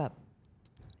ความแบบ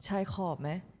ชายขอบไหม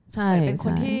ใช่เป็นค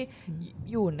นที่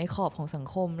อยู่ในขอบของสัง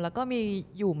คมแล้วก็มี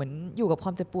อยู่เหมือนอยู่กับคว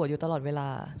ามเจ็บปวดอยู่ตลอดเวลา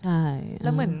ใช่แล้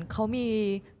วเหมือนเขา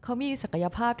มีศักย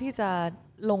ภาพที่จะ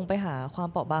ลงไปหาความ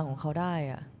เปราะบางของเขาได้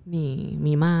อะ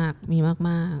มีมาก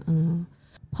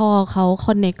พอเขาค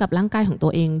อนเนคกับร่างกายของตั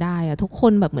วเองได้อะทุกค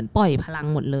นแบบเหมือนปล่อยพลัง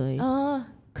หมดเลย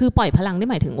คือปล่อยพลังได้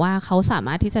หมายถึงว่าเขาสาม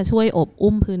ารถที่จะช่วยอบ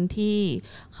อุ้มพื้นที่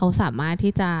เขาสามารถ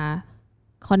ที่จะ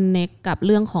คอนเนคกับเ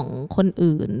รื่องของคน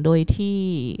อื่นโดยที่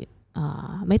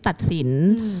ไม่ตัดสิน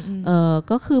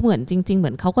ก็คือเหมือนจริงๆเหมื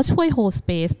อนเขาก็ช่วยโฮสเป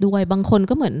ซด้วยบางคน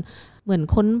ก็เหมือน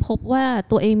ค้นพบว่า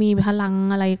ตัวเองมีพลัง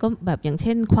อะไรก็แบบอย่างเ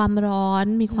ช่นความร้อน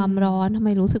มีความร้อนทำไม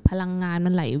รู้สึกพลังงานมั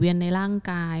นไหลเวียนในร่าง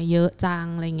กายเยอะจัง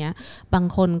อะไรเงี้ยบาง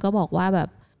คนก็บอกว่าแบบ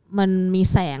มันมี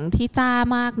แสงที่จ้า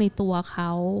มากในตัวเข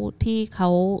าที่เขา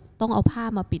ต้องเอาผ้า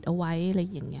มาปิดเอาไว้อะไร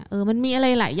อย่างเงี้ยมันมีอะไร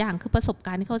หลายอย่างคือประสบก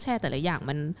ารณ์ที่เขาแชร์แต่ละอย่าง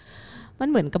มัน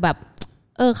เหมือนกับแบบ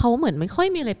เขาเหมือนไม่ค่อย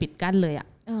มีอะไรปิดกั้นเลยอ่ะ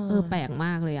แปลกม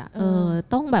ากเลยอ่ะ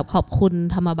ต้องแบบขอบคุณ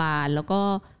ธรรมบาลแล้วก็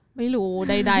ไม่รู้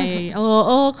ใด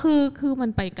ๆคือมัน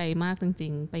ไปไกลมากจริ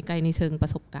งๆไปไกลในเชิงปร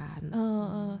ะสบการณ์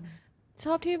ช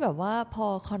อบที่แบบว่าพอ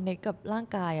คอนเนคกับร่าง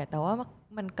กายอ่ะแต่ว่า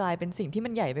มันกลายเป็นสิ่งที่มั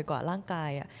นใหญ่ไปกว่าร่างกา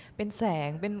ยอ่ะเป็นแสง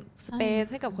เป็นสเปซ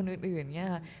ให้กับคนอื่นๆเงี้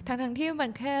ยค่ะทั้งที่มั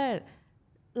นแค่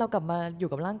เรากลับมาอยู่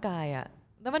กับร่างกายอ่ะ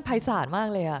แล้วมันไพศาลมาก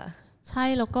เลยอ่ะใช่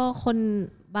แล้วก็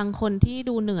บางคนที่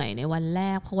ดูเหนื่อยในวันแร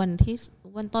กพอวั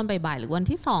นต้นบ่ายๆหรือวัน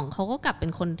ที่2เขาก็กลับเป็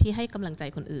นคนที่ให้กำลังใจ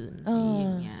คนอื่นอย่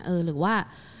างเงี้ยหรือว่า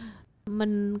มั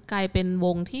นกลายเป็นว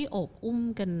งที่อบอุ้ม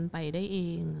กันไปได้เอ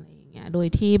งอะไรอย่างเงี้ยโดย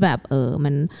ที่แบบ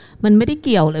มันไม่ได้เ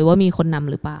กี่ยวเลยว่ามีคนนำ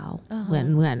หรือเปล่าเหมื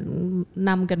อน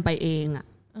นำกันไปเองอ่ะ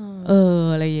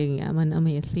อะไรอย่างเงี้ยมัน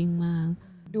Amazing มาก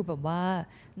ดูแบบว่า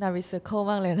Naree Circle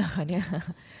มากเลยนะคะเนี่ย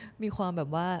มีความแบบ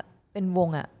ว่าเป็นว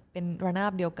งอ่ะเป็นระนา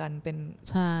บเดียวกันเป็น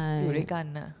อยู่ด้วยกัน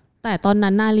นะแต่ตอน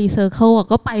นั้นนารีเซอร์เคิล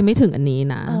ก็ไปไม่ถึงอันนี้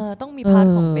นะต้องมีพาร์ท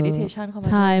ของ meditation เข้ามา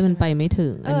ใช่มันไปไม่ถึ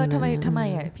งทำไม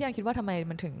อ่ะพี่อันคิดว่าทำไม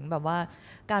มันถึงแบบว่า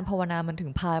การภาวนามันถึง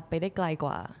พาไปได้ไกลก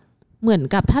ว่าเหมือน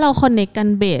กับถ้าเราคอนเนคกัน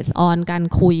เบสออนการ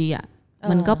คุยอ่ะ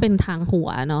มันก็เป็นทางหัว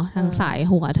เนาะทางสาย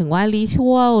หัวถึงว่าริช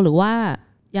วลหรือว่า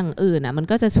อย่างอื่นอ่ะมัน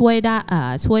ก็จะช่วยได้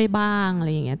ช่วยบ้างอะไ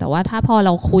รอย่างเงี้ยแต่ว่าถ้าพอเร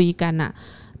าคุยกันอ่ะ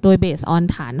โดยเบสออน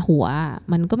ฐานหัว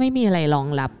มันก็ไม่มีอะไรรอง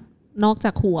รับนอกจ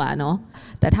ากหัวเนาะ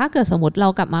แต่ถ้าเกิดสมมติเรา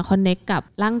กลับมาคอนเนคกับ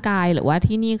ร่างกายหรือว่า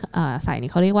ที่นี่สายนี้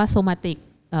เขาเรียกว่าโซมาติก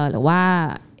หรือว่า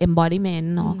embodiment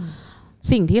เนาะ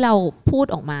สิ่งที่เราพูด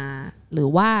ออกมาหรือ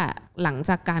ว่าหลัง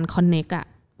จากการคอนเนคอะ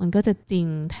มันก็จะจริง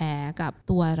แท้กับ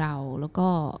ตัวเราแล้วก็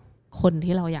คน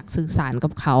ที่เราอยากสื่อสารกั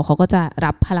บเขาก็จะ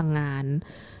รับพลังงาน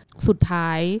สุดท้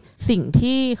ายสิ่ง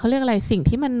ที่เขาเรียกอะไรสิ่ง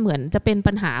ที่มันเหมือนจะเป็น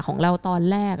ปัญหาของเราตอน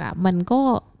แรกอะมันก็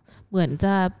เหมือนจ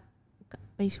ะ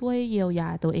ไปช่วยเยียวยา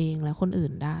ตัวเองและคนอื่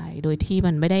นได้โดยที่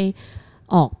มันไม่ได้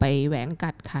ออกไปแหวง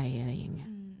กัดใครอะไรอย่างเงี้ย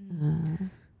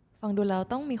ฟังดูแล้ว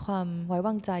ต้องมีความไว้ว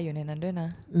างใจอยู่ในนั้นด้วยนะ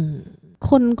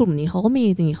คนกลุ่มนี้เขาก็มีจ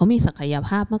ริงๆเขามีศักยภ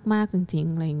าพมากๆจริง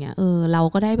ๆอะไรเงี้ยเรา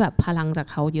ก็ได้แบบพลังจาก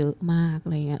เขาเยอะมากอะ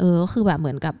ไรเงี้ยก็คือแบบเห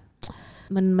มือนกับ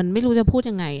มันไม่รู้จะพูด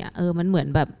ยังไงอ่ะมันเหมือน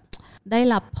แบบได้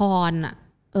รับพรอ่ะ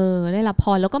ได้รับพ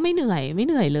รแล้วก็ไม่เหนื่อ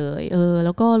ยเลยแ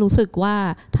ล้วก็รู้สึกว่า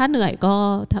ถ้าเหนื่อยก็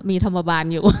มีธรรมบาล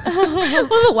อยู่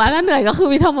รู้สึกว่าถ้าเหนื่อยก็คือ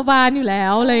มีธรรมบาลอยู่แล้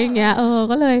วอะไรอย่างเงี้ย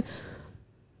ก็เ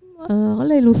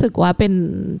ลยรู้สึกว่าเ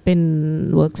ป็น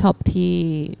เวิร์กช็อปที่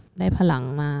ได้พลัง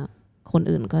มากคน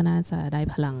อื่นก็น่าจะได้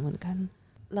พลังเหมือนกัน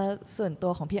แล้วส่วนตั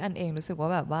วของพี่อันเองรู้สึกว่า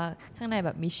แบบว่าข้างในแบ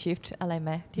บมีชิฟต์อะไรไห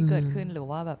มที่เกิดขึ้นหรือ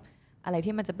ว่าแบบอะไร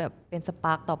ที่มันจะแบบเป็นสป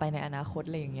าร์คต่อไปในอนาคต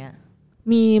อะไรอย่างเงี้ย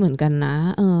มีเหมือนกันนะ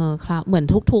ครับเหมือน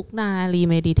ทุกๆNaree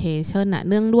Meditation น่ะ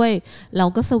เนื่องด้วยเรา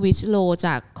ก็สวิตช์โลจ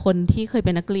ากคนที่เคยเ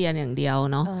ป็นนักเรียนอย่างเดียว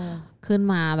เนาะขึ้น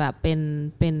มาแบบเ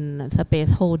ป็น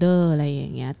space holder อะไรอย่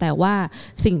างเงี้ยแต่ว่า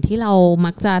สิ่งที่เรา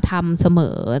มักจะทำเสม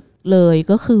อเลย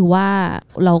ก็คือว่า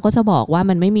เราก็จะบอกว่า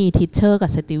มันไม่มี teacher กั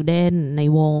บ student ใน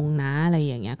วงนะอะไร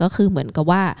อย่างเงี้ยก็คือเหมือนกับ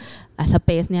ว่า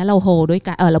space เนี้ยเรา hold ด้วย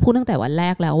กันเราพูดตั้งแต่วันแร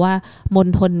กแล้วว่ามณ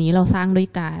ฑลนี้เราสร้างด้วย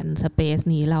กัน space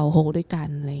นี้เรา hold ด้วยกัน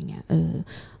อะไรอย่างเงี้ย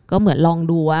ก็เหมือนลอง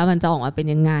ดูว่ามันจะออกมาเป็น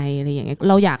ยังไงอะไรอย่างเงี้ย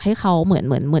เราอยากให้เขาเหมื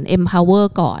อน empower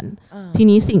ก่อนที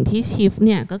นี้สิ่งที่ shift เ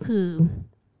นี่ยก็คือ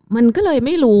มันก็เลยไ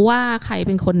ม่รู้ว่าใครเ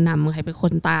ป็นคนนำใครเป็นค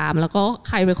นตามแล้วก็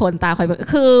ใครเป็นคนตามใคร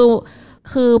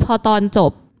คือพอตอนจ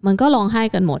บมันก็ร้องไห้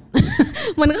กันหมด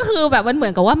มันก็คือแบบมันเหมื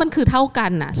อนกับว่ามันคือเท่ากั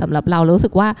นน่ะสำหรับเรารู้สึ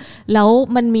กว่าแล้ว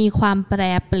มันมีความแปร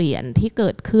เปลี่ยนที่เกิ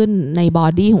ดขึ้นในบอ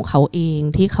ดี้ของเขาเอง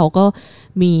ที่เขาก็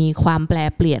มีความแปร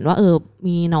เปลี่ยนว่า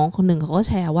มีน้องคนหนึ่งเขาก็แ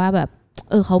ชร์ว่าแบบ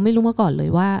เขาไม่รู้มาก่อนเลย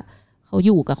ว่าเขาอ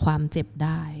ยู่กับความเจ็บไ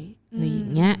ด้อะไรอย่า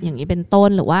งเงี้ยอย่างนี้เป็นต้น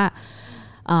หรือว่า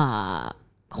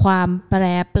ความแปร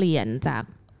เปลี่ยนจาก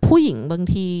ผู้หญิงบาง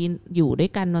ทีอยู่ด้ว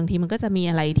ยกันบางทีมันก็จะมี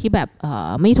อะไรที่แบบ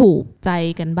ไม่ถูกใจ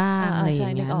กันบ้างอะไรอย่า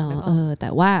งเงี้ยเนาะแต่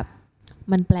ว่า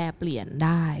มันแปรเปลี่ยนไ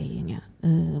ด้อย่างเงี้ย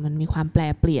มันมีความแปร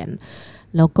เปลี่ยน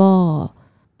แ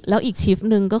ล้วอีกชิฟต์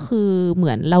นึงก็คือเห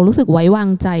มือนเรารู้สึกไว้วาง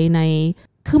ใจใน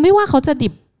คือไม่ว่าเขาจะดิ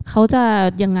บเขาจะ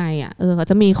ยังไงเขา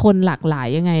จะมีคนหลากหลาย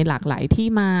ยังไงหลากหลายที่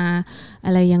มาอ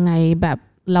ะไรยังไงแบบ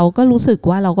เราก็รู้สึก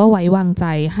ว่าเราก็ไว้วางใจ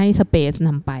ให้สเปซน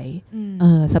ำไป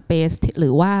สเปซหรื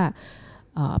อว่า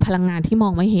พลังงานที่มอ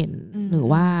งไม่เห็นหรือ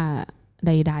ว่าใ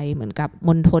ดๆเหมือนกับม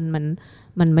ณฑล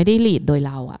มันไม่ได้ลีดโดยเ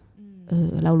รา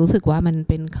เรารู้สึกว่ามัน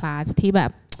เป็นคลาสที่แบ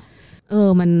บ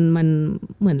มันเห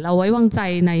มือนเราไว้วางใจ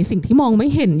ในสิ่งที่มองไม่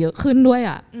เห็นเยอะขึ้นด้วย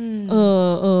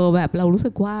แบบเรารู้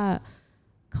สึกว่า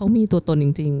เขามีตัวตนจ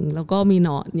ริงๆแล้วก็มีเน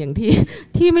าะอย่าง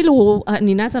ที่ไม่รู้อัน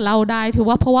นี้น่าจะเล่าได้ถือ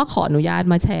ว่าเพราะว่าขออนุญาต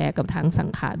มาแชร์กับทางสัง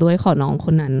ขะด้วยขอน้องค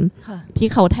นนั้นที่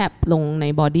เขาแท็บลงใน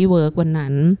body work วัน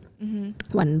นั้น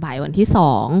วันบ่ายวันที่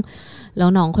2แล้ว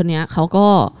น้องคนนี้เขาก็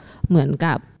เหมือน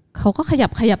กับเขาก็ข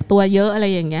ยับตัวเยอะอะไร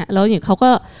อย่างเงี้ยแล้วอย่างเขา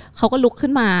ก็ลุกขึ้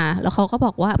นมาแล้วเขาก็บ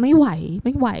อกว่าไม่ไหว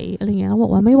อะไรเงี้ยเราบอ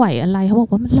กว่าไม่ไหวอะไรเขาบอ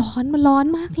กว่ามันร้อน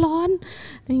มากร้อน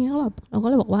อะไรเงี้ยเราก็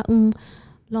เลยบอกว่า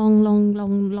ล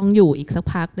องอยู่อีกสัก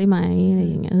พักได้ไหมอะไร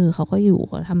อย่างเงี้ยเขาก็อยู่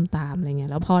ก็ทำตามอะไรเงี้ย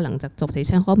แล้วพอหลังจากจบเซส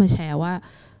ชั่นเขามาแชร์ว่า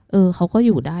เขาก็อ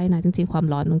ยู่ได้นะจริงๆความ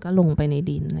ร้อนมันก็ลงไปใน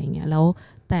ดินอะไรเงี้ยแล้ว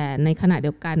แต่ในขณะเดี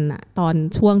ยวกันน่ะตอน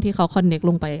ช่วงที่เขาคอนเนค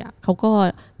ลงไปเขาก็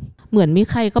เหมือนมี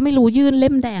ใครก็ไม่รู้ยื่นเ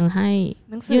ล่มแดงให้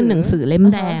ยื่นหนังสือเล่ม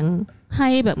แดงให้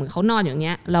แบบเหมือนเขานอนอย่างเ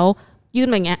งี้ยแล้วยื่น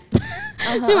แบบเงี้ย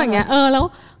ยื่นแบบเงี้ยแล้ว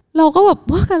เราก็แบบ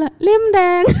ว่ากันละเล่มแด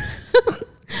ง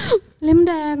เล่ม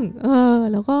แดง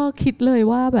แล้วก็คิดเลย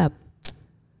ว่าแบบ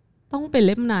ต้องเป็นเ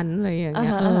ล่มนั้นอะไรอย่างเงี้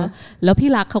ยแล้วพี่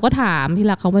รักเขาก็ถามพี่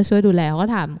รักเขามาช่วยดูแลเขาก็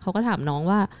ถามน้อง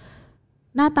ว่า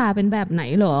หน้าตาเป็นแบบไหน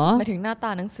เหรอหมายถึงหน้าตา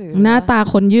หนังสือหน้าตา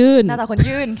คนยื่น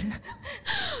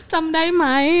จำได้ไหม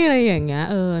อะไรอย่างเงี้ย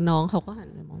น้องเขาก็หัน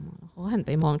ไ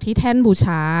ปมองที่แท่นบูช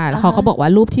าแล้วเขาก็บอกว่า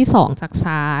รูปที่2จาก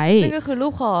ซ้ายซึ่งก็คือรู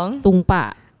ปของตุงปะ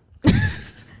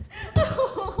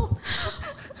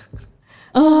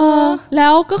แล้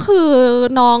วก็คือ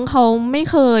น้องเขาไม่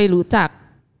เคยรู้จัก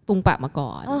ตุงปะมาก่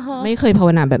อนไม่เคยภาว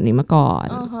นาแบบนี้มาก่อน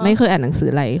ไม่เคยอ่านหนังสือ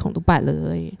อะไรของตุงปะเล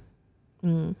ย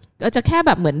ก็จะแค่แ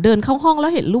บบเหมือนเดินเข้าห้องแล้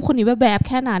วเห็นรูปคนนี้แวบๆแ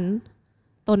ค่นั้น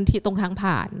ตรงทาง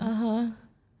ผ่าน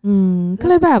ก็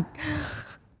เลยแบบ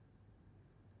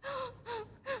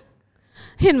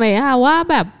เห็นไหมอะว่า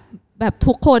แบบ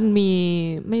ทุกคนมี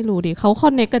ไม่รู้ดิเขาคอ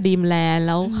นเนคกับดีมแลนด์แ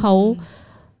ล้วเขา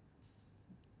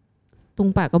ตุง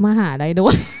ปะก็มาหาได้ด้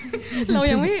วย เรา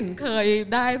ยังไม่เห็นเคย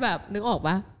ได้แบบนึกออกป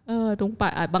ะตุงปะ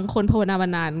บางคนภาวนามา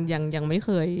นานยังไม่เค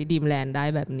ยดีมแลนด์ได้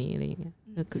แบบนี้อะไรอย่างเงี้ย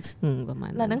คือประมาณ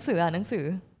แล้วหนังสือ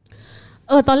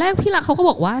ตอนแรกพี่รักเขาก็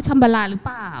บอกว่าชัมบาลาหรือเ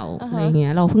ปล่าอะไรเงี้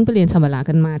ยเราเพิ่งไปเรียนชัมบาลา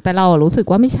กันมาแต่เรารู้สึก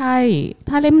ว่าไม่ใช่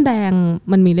ถ้าเล่มแดง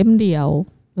มันมีเล่มเดียว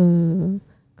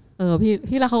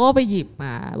พี่รักเขาก็ไปหยิบม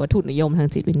าวัตถุนิยมทาง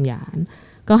จิตวิญญาณ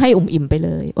ก็ให้อิ่มไปเ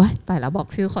ลยโอ๊ยตายแล้วบอก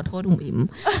ชื่อขอโทษอิ่ม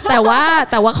แต่ว่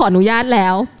าขออนุญาตแล้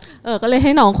ว ก็เลยใ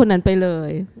ห้น้องคนนั้นไปเล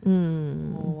ย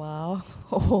โอ้ว้าว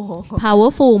โอ้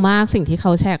powerful มากสิ่งที่เข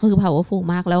าแชร์ก็คือ powerful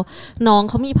มากแล้วน้อง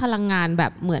เขามีพลังงานแบ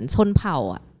บเหมือนชนเผ่า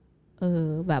อ่ะ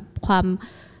แบบความ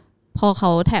พอเข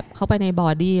าแท็บเข้าไปในบอ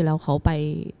ดี้แล้วเขาไป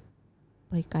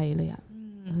ไกลเลยอ่ะ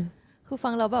คือฟั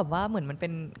งแล้วแบบว่าเหมือนมันเป็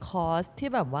นคอร์สที่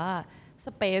แบบว่าส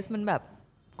เปซมันแบบ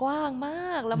กว้างม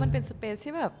ากแล้วมันเป็นสเปซ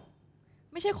ที่แบบ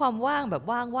ไม่ใช่ความว่างแบบ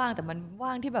ว่างๆแต่มันว่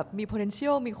างที่แบบมี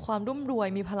potential มีความรุ่มรวย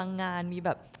มีพลังงานมีแบ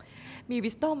บมี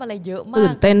wisdom อะไรเยอะมากตื่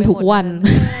นเต้นทุกวัน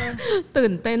ตื่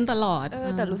นเต้นตลอด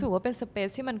แต่รู้สึกว่าเป็นสเปซ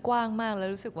ที่มันกว้างมากแล้ว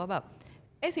รู้สึกว่าแบบ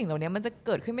สิ่งเหล่านี้มันจะเ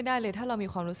กิดขึ้นไม่ได้เลยถ้าเรามี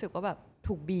ความรู้สึกว่าแบบ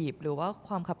ถูกบีบหรือว่าค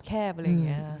วามคับแคบอะไรอย่างเ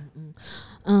งี้ย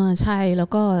ใช่แล้ว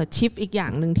ก็ชิฟอีกอย่า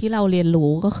งหนึ่งที่เราเรียน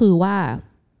รู้ก็คือว่า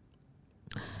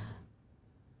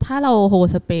ถ้าเราโฮ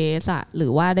สเปซอะหรื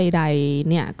อว่าใดๆ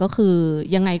เนี่ยก็คือ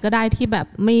ยังไงก็ได้ที่แบบ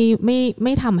ไ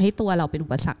ม่ทำให้ตัวเราเป็นอุ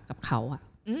ปสรรคกับเขาอะ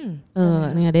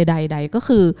เนี่ยใดๆก็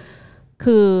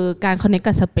คือการคอนเนค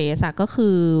กับสเปซอะก็คื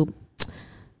อ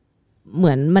เห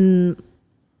มือน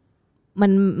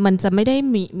มันจะไม่ได้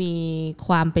มีค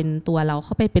วามเป็นตัวเราเ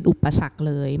ข้าไปเป็นอุปสรรค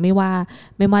เลยไม่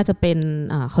ว่าจะเป็น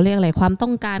เขาเรียกอะไรความต้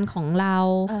องการของเรา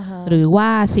หรือว่า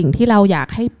สิ่งที่เราอยาก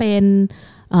ให้เป็น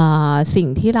สิ่ง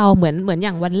ที่เราเหมือนอ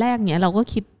ย่างวันแรกเนี้ยเราก็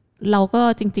คิดเราก็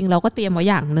จริงๆเราก็เตรียมไว้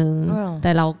อย่างนึงแ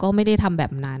ต่เราก็ไม่ได้ทำแบ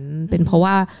บนั้นเป็นเพราะ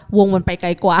ว่าวงมันไปไกล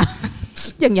กว่า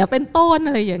อย่างเงี้ยเป็นต้น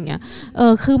อะไรอย่างเงี้ย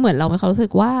คือเหมือนเรามีความรู้สึ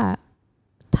กว่า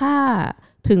ถ้า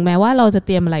ถึงแม้ว่าเราจะเต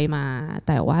รียมอะไรมาแ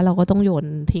ต่ว่าเราก็ต้องโยน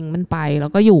ทิ้งมันไปแล้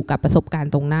วก็อยู่กับประสบการ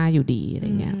ณ์ตรงหน้าอยู่ดีอะไร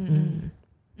เงี้ย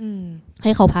ใ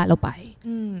ห้เขาพาเราไป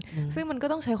ซึ่งมันก็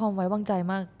ต้องใช้ความไว้วางใจ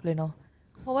มากเลยเนาะ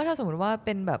เพราะว่าถ้าสมมติว่าเ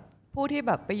ป็นแบบผู้ที่แ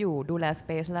บบไปอยู่ดูแลสเป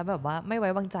ซแล้วแบบว่าไม่ไว้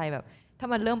วางใจแบบถ้า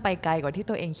มันเริ่มไปไกลกว่าที่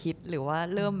ตัวเองคิดหรือว่า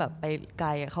เริ่มแบบไปไกล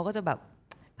เขาก็จะแบบ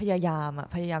พยาย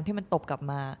ามที่มันตบกลับ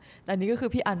มาแต่อันนี้ก็คือ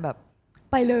พี่อันแบบ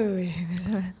ไปเลยใ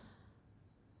ช่ไหม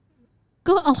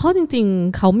ก็เอาเข้าจริง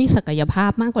ๆเขามีศักยภา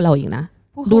พมากกว่าเราอีกนะ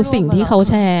ดูสิ่งที่เขา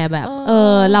แชร์แบบ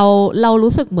เรา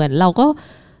รู้สึกเหมือนเราก็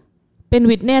เป็น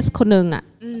วิทเนสคนนึงอ่ะ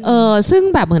ซึ่ง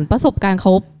แบบเหมือนประสบการณ์เข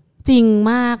าจริง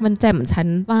มากมันแจ่มชัด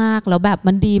มากแล้วแบบ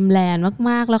มันดีมแลนด์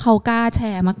มากๆแล้วเขากล้าแช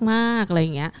ร์มากๆอะไรอ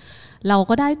ย่างเงี้ยเรา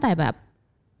ก็ได้แต่แบบ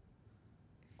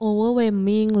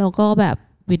overwhelming แล้วก็แบบ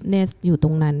วิทเนสอยู่ตร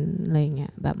งนั้นอะไรอย่างเงี้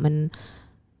ยแบบมัน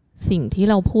สิ่งที่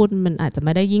เราพูดมันอาจจะไ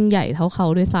ม่ได้ยิ่งใหญ่เท่าเขา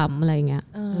ด้วยซ้ำอะไรเงี้ย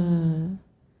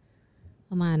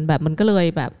ประมาณแบบมันก็เลย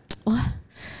แบบ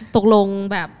ตกลง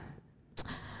แบบ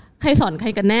ใครสอนใคร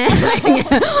กันแน่อะไรเงี้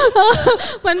ย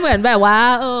มันเหมือนแบบว่า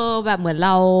แบบเหมือนเร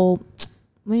า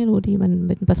ไม่รู้ดิมันเ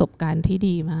ป็นประสบการณ์ที่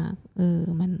ดีมาก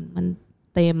มัน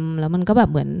เต็มแล้วมันก็แบบ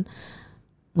เหมื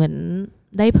อน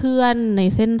ได้เพื่อนใน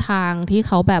เส้นทางที่เ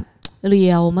ขาแบบเรี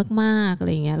ยวมากๆอะไ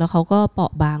รเงี้ยแล้วเขาก็เปรา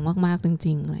ะบางมากๆจ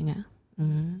ริงๆอะไรเงี้ย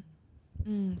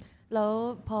แล้ว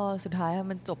พอสุดท้าย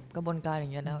มันจบกระบวนการอย่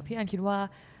างเงี้ยแล้วพี่อันคิดว่า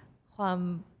ความ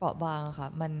เปราะบางค่ะ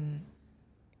มัน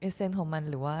เอเซนส์ของมัน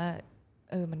หรือว่า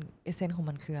มันเอเซนส์ของ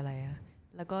มันคืออะไรอะ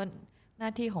แล้วก็หน้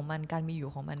าที่ของมันการมีอยู่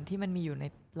ของมันที่มันมีอยู่ใน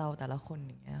เราแต่ละคน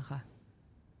อย่างเงี้ยค่ะ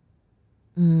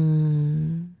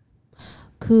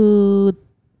คือ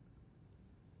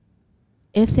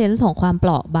เอเซนส์ของความเป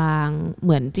ราะบางเห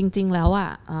มือนจริงๆแล้วอ่ะ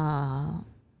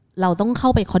เราต้องเข้า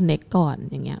ไปคอนเนคก่อน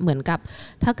อย่างเงี้ยเหมือนกับ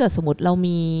ถ้าเกิดสมมติเรา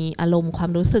มีอารมณ์ควา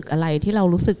มรู้สึกอะไรที่เรา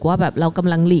รู้สึกว่าแบบเราก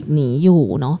ำลังหลีกหนีอยู่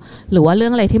เนาะหรือว่าเรื่อ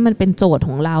งอะไรที่มันเป็นโจทย์ข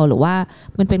องเราหรือว่า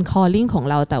มันเป็น calling ของ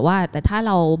เราแต่ถ้าเ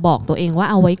ราบอกตัวเองว่า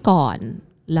เอาไว้ก่อน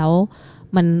แล้ว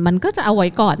มันก็จะเอาไว้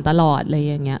ก่อนตลอดเลย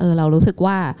อย่างเงี้ยเรารู้สึก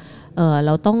ว่าเร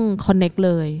าต้องคอนเนคเ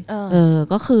ลย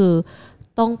ก็คือ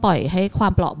ต้องปล่อยให้ควา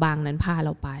มเปราะบางนั้นพาเร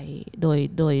าไปโ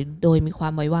ดยมีควา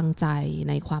มไว้วางใจ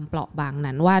ในความเปราะบาง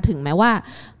นั้นว่าถึงแม้ว่า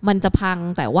มันจะพัง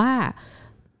แต่ว่า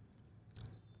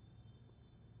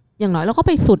อย่างน้อยเราก็ไ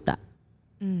ปสุดอ่ะ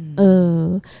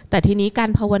แต่ทีนี้การ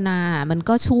ภาวนามัน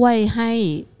ก็ช่วยให้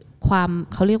ความ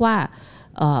เขาเรียกว่า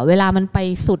เวลามันไป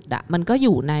สุดอ่ะมันก็อ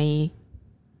ยู่ใน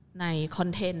คอน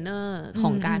เทนเนอร์ข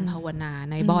องการภาวนา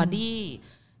ในบอดี้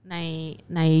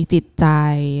ในจิตใจ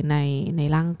ใน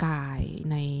ร่างกาย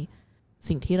ใน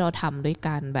สิ่งที่เราทำด้วย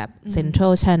กันแบบ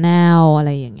central channel อะไ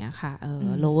รอย่างเงี้ยค่ะ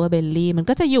lower belly มัน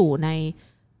ก็จะอยู่ใน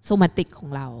somatic ของ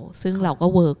เราซึ่งเราก็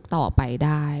work ต่อไปไ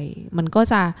ด้มันก็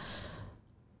จะ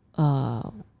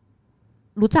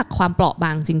รู้จักความเปราะบ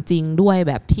างจริงๆด้วย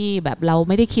แบบที่แบบเราไ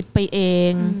ม่ได้คิดไปเอ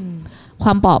งคว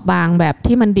ามเปราะบางแบบ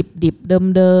ที่มันดิบ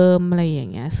ๆเดิมๆอะไรอย่า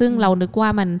งเงี้ยซึ่งเรานึกว่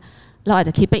าเราอาจ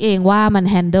จะคิดไปเองว่ามัน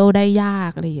handle ได้ยา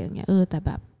กอะไรอย่างเงี้ยแต่แ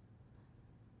บบ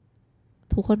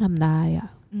ทุกคนทำได้อะ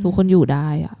ทุกคนอยู่ได้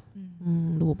อะ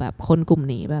ดูแบบคนกลุ่ม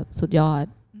นี้แบบสุดยอด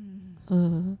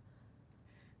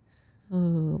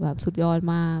แบบสุดยอด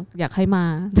มากอยากให้มา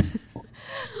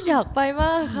อยากไปม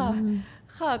ากค่ะ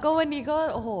ค่ะก็วันนี้ก็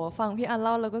โอ้โหฟังพี่อันเ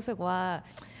ล่าแล้วก็รู้สึกว่า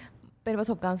เป็นประ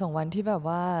สบการณ์2 วันที่แบบ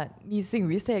ว่ามีสิ่ง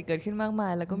วิเศษเกิดขึ้นมากมา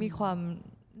ยแล้วก็มีความ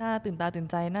น่าตื่นตาตื่น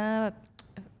ใจ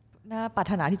น่าปรา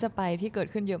รถนาที่จะไปที่เกิด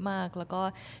ขึ้นเยอะมากแล้วก็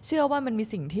เชื่อว่ามันมี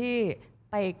สิ่งที่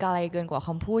ไปไกลเกินกว่าค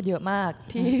ำพูดเยอะมาก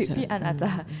ที่พี่อันอาจจะ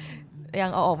ยั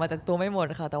งเอาออกมาจากตัวไม่หมด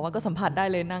ค่ะแต่ว่าก็สัมผัสได้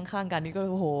เลยนั่งข้างกันนี่ก็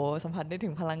โอ้โหสัมผัสได้ถึ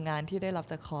งพลังงานที่ได้รับ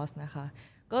จากคอร์สนะคะ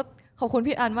ก็ขอบคุณ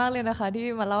พี่อันมากเลยนะคะที่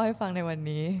มาเล่าให้ฟังในวัน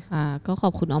นี้ก็ขอ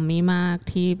บคุณออมมี่มาก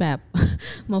ที่แบบ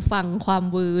มาฟังความ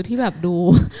วือที่แบบ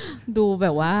ดูแบ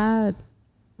บว่า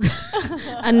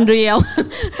อันเรียล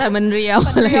แต่มันเรียล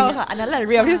ค่ะอันนั้นแหละ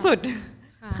เรียลที่สุด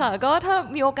ค่ะก็ถ้า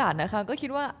มีโอกาสนะคะก็คิด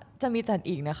ว่าจะมีจัด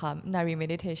อีกนะคะ Naree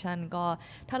Meditation ก็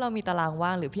ถ้าเรามีตารางว่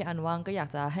างหรือพี่อันว่างก็อยาก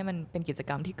จะให้มันเป็นกิจก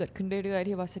รรมที่เกิดขึ้นเรื่อยๆ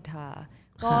ที่วัดศรัทธา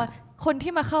ก็คน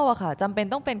ที่มาเข้าอะค่ะจำเป็น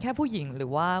ต้องเป็นแค่ผู้หญิงหรื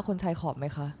อว่าคนชายขอบไหม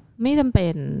คะไม่จำเป็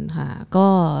นค่ะก็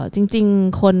จริง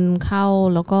ๆคนเข้า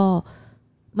แล้วก็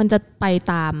มันจะไป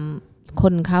ตามค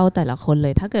นเข้าแต่ละคนเล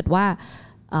ยถ้าเกิดว่า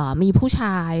มีผู้ช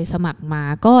ายสมัครมา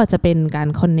ก็จะเป็นการ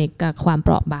คอนเนคกับความเป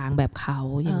ราะบางแบบเขา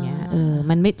อย่างเงี้ย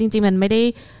มันไม่จริงๆมันไม่ได้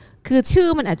คือชื่อ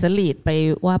มันอาจจะลีดไป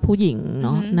ว่าผู้หญิงเน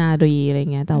าะนารีอะไร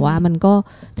เงี้ยแต่ว่ามันก็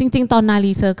จริงๆตอนนา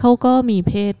รีเซอร์เคิลก็มี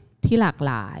เพศที่หลาก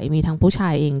หลายมีทั้งผู้ชา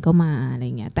ยเองก็มาอะไร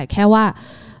เงี้ยแต่แค่ว่า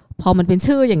พอมันเป็น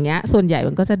ชื่ออย่างเงี้ยส่วนใหญ่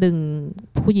มันก็จะดึง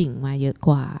ผู้หญิงมาเยอะก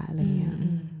ว่าอะไรเงี้ย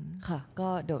ค่ะก็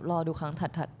เดี๋ยวรอดูครั้ง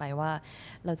ถัดๆไปว่า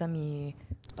เราจะมี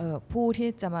ผู้ที่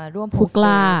จะมาร่วมผู้ก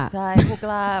ล้าใช่ผู้ก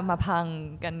ล้ามาพัง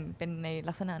กันเป็นใน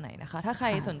ลักษณะไหนนะคะถ้าใคร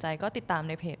สนใจก็ติดตามใ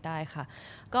นเพจได้ค่ะ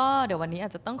ก็เดี๋ยววันนี้อา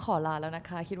จจะต้องขอลาแล้วนะ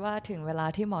คะคิดว่าถึงเวลา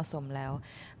ที่เหมาะสมแล้ว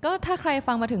ก็ถ้าใคร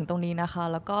ฟังมาถึงตรงนี้นะคะ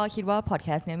แล้วก็คิดว่าพอดแค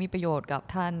สต์นี้มีประโยชน์กับ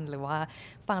ท่านหรือว่า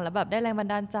ฟังแล้วแบบได้แรงบัน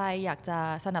ดาลใจอยากจะ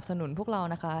สนับสนุนพวกเรา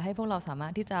นะคะให้พวกเราสามาร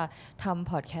ถที่จะทำ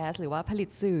พอดแคสต์หรือว่าผลิต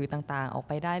สื่อต่างๆออกไ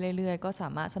ปได้เรื่อยๆก็สา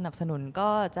มารถสนับสนุนก็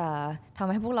จะทำ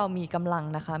ให้พวกเรามีกำลัง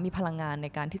นะคะมีพลังงานใน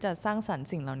การที่จะสร้างสรรค์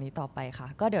สิ่งเหล่านี้ต่อไปค่ะ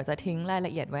ก็เดี๋ยวจะทิ้งรายล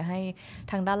ะเอียดไว้ให้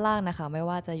ทางด้านล่างนะคะไม่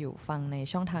ว่าจะอยู่ฟังใน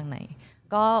ช่องทางไหน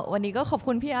ก็วันนี้ก็ขอบ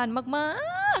คุณพี่อันมา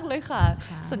กๆเลยค่ะ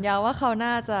สัญญาว่าคราวหน้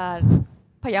าจะ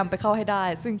พยายามไปเข้าให้ได้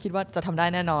ซึ่งคิดว่าจะทำได้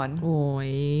แน่นอนโอ้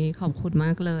ยขอบคุณม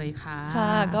ากเลยค่ะค่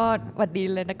ะก็หวัดดี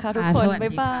เลยนะคะทุกคนบ๊า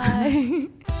ยบาย